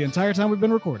emeralds the entire time we've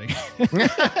been recording.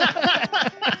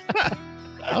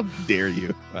 How dare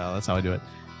you? Well, that's how I do it.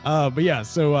 But yeah,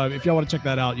 so if y'all want to check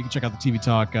that out, you can check out the TV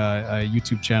Talk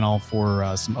YouTube channel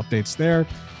for some updates there.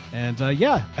 And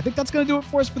yeah, I think that's going to do it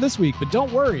for us for this week. But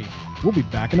don't worry, we'll be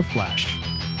back in a flash.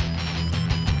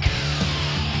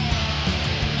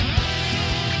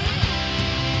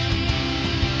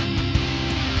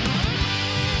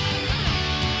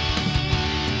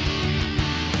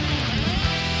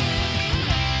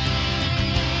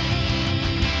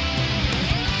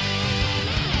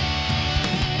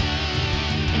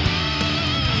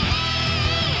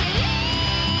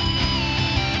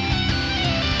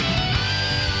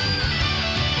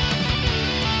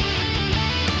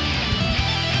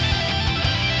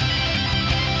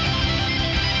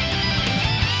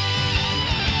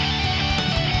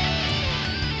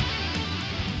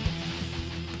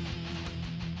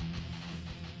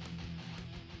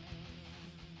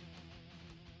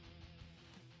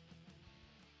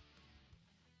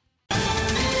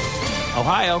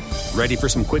 Ohio, ready for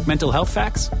some quick mental health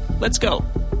facts? Let's go.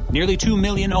 Nearly 2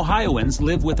 million Ohioans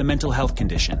live with a mental health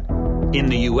condition. In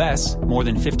the U.S., more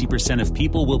than 50% of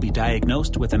people will be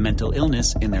diagnosed with a mental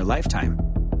illness in their lifetime.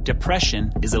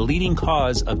 Depression is a leading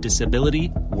cause of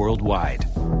disability worldwide.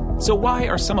 So why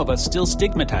are some of us still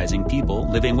stigmatizing people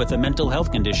living with a mental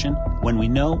health condition when we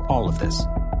know all of this?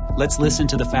 Let's listen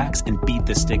to the facts and beat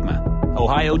the stigma.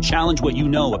 Ohio, challenge what you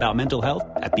know about mental health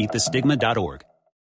at beatthestigma.org.